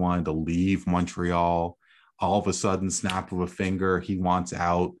that he wanted to leave Montreal. All of a sudden, snap of a finger, he wants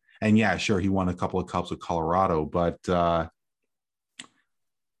out. And yeah, sure, he won a couple of cups with Colorado, but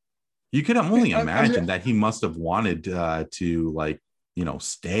you could only imagine that he must have wanted to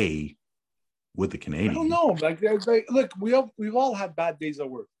stay with the Canadiens. I don't know. Look, we've all had bad days at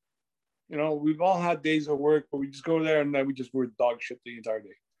work. We've all had days at work where we just go there and then we just were dog shit the entire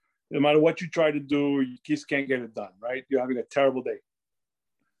day. No matter what you try to do, you just can't get it done, right? You're having a terrible day.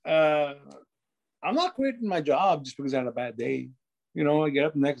 I'm not quitting my job just because I had a bad day. I get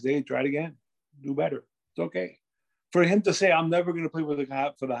up the next day, try it again, do better. It's okay. For him to say, I'm never going to play for the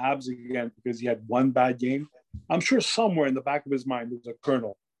Habs again because he had one bad game, I'm sure somewhere in the back of his mind there's a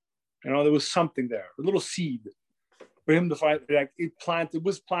kernel. There was something there, a little seed for him to find. Like it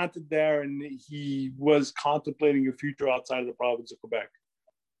was planted there, and he was contemplating a future outside of the province of Quebec.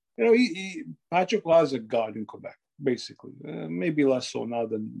 Patrick was a god in Quebec, basically. Maybe less so now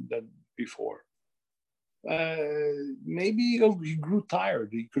than before. Maybe he grew tired.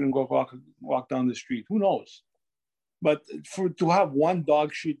 He couldn't go walk down the street. Who knows? But to have one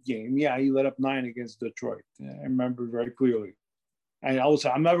dog shit game, yeah, he let up 9 against Detroit. I remember very clearly. And I was,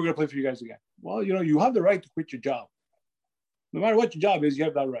 I'm never going to play for you guys again. Well, you have the right to quit your job. No matter what your job is, you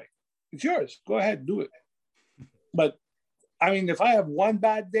have that right. It's yours. Go ahead, do it. But, if I have one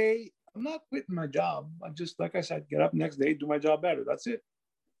bad day, I'm not quitting my job. I just, like I said, get up next day, do my job better. That's it.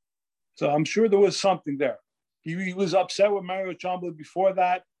 So I'm sure there was something there. He was upset with Mario Tremblay before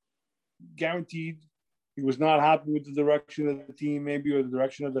that, guaranteed. He was not happy with the direction of the team, maybe, or the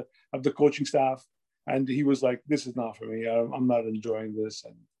direction of the coaching staff. And he was like, this is not for me. I'm not enjoying this.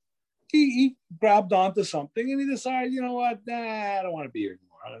 And he grabbed onto something and he decided, you know what? I don't want to be here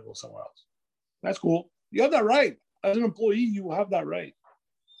anymore. I'm going to go somewhere else. That's cool. You have that right. As an employee, you have that right.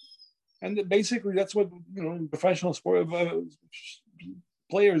 And basically, that's what, professional sport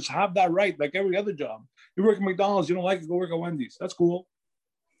players have that right, like every other job. You work at McDonald's, you don't like it, go work at Wendy's. That's cool.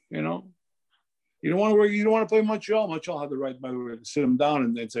 You don't want to work, you don't want to play Montreal. Montreal had the right, by the way, to sit them down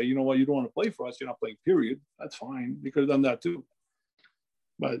and then say, you know what, you don't want to play for us, you're not playing, period. That's fine. You could have done that too.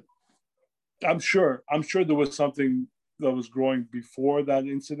 But I'm sure there was something that was growing before that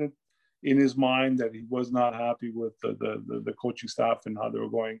incident in his mind, that he was not happy with the coaching staff and how they were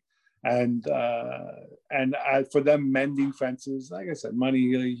going. And for them mending fences, like I said,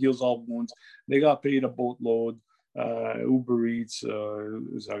 money heals all wounds. They got paid a boatload. Uber Eats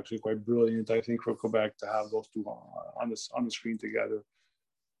is actually quite brilliant, I think, for Quebec to have those two on the screen together.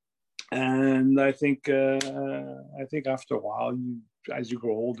 And I think after a while, as you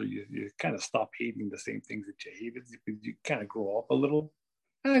grow older, you kind of stop hating the same things that you hated. You kind of grow up a little,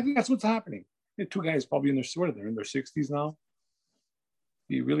 and I think that's what's happening. The two guys probably in their 60s now.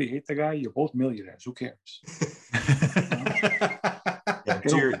 You really hate the guy? You're both millionaires. Who cares? Yeah,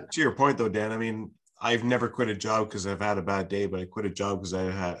 to your point, though, Dan. I've never quit a job because I've had a bad day, but I quit a job because I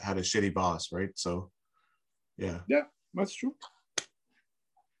had a shitty boss, right? So, yeah. Yeah, that's true.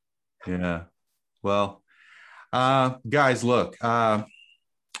 Yeah. Well, guys, look, for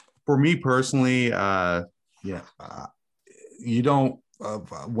me personally, you don't,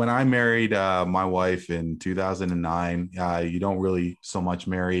 when I married my wife in 2009, you don't really so much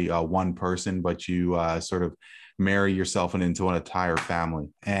marry one person, but you sort of marry yourself into an entire family.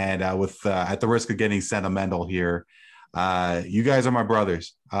 And with at the risk of getting sentimental here, you guys are my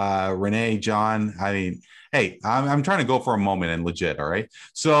brothers. Renee, John, I mean, hey, I'm trying to go for a moment and legit. All right.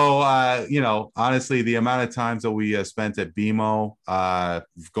 So, you know, honestly, the amount of times that we spent at BMO,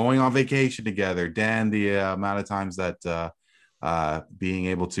 going on vacation together, Dan, the amount of times that being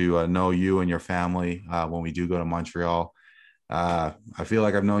able to know you and your family when we do go to Montreal, I feel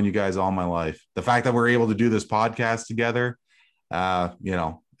like I've known you guys all my life. The fact that we're able to do this podcast together, you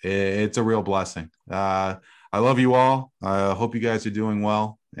know, it's a real blessing. I love you all. I hope you guys are doing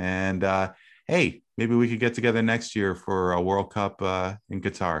well. And hey, maybe we could get together next year for a World Cup in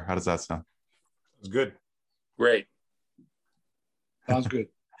Qatar. How does that sound? It's good. Great. Sounds good.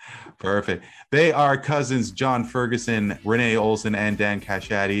 Perfect. They are cousins John Ferguson, Renee Olsen, and Dan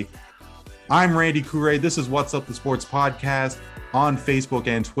Cashatti. I'm Randy Courret. This is What's Up the Sports Podcast on Facebook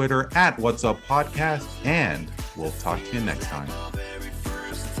and Twitter at What's Up Podcast. And we'll talk to you next time.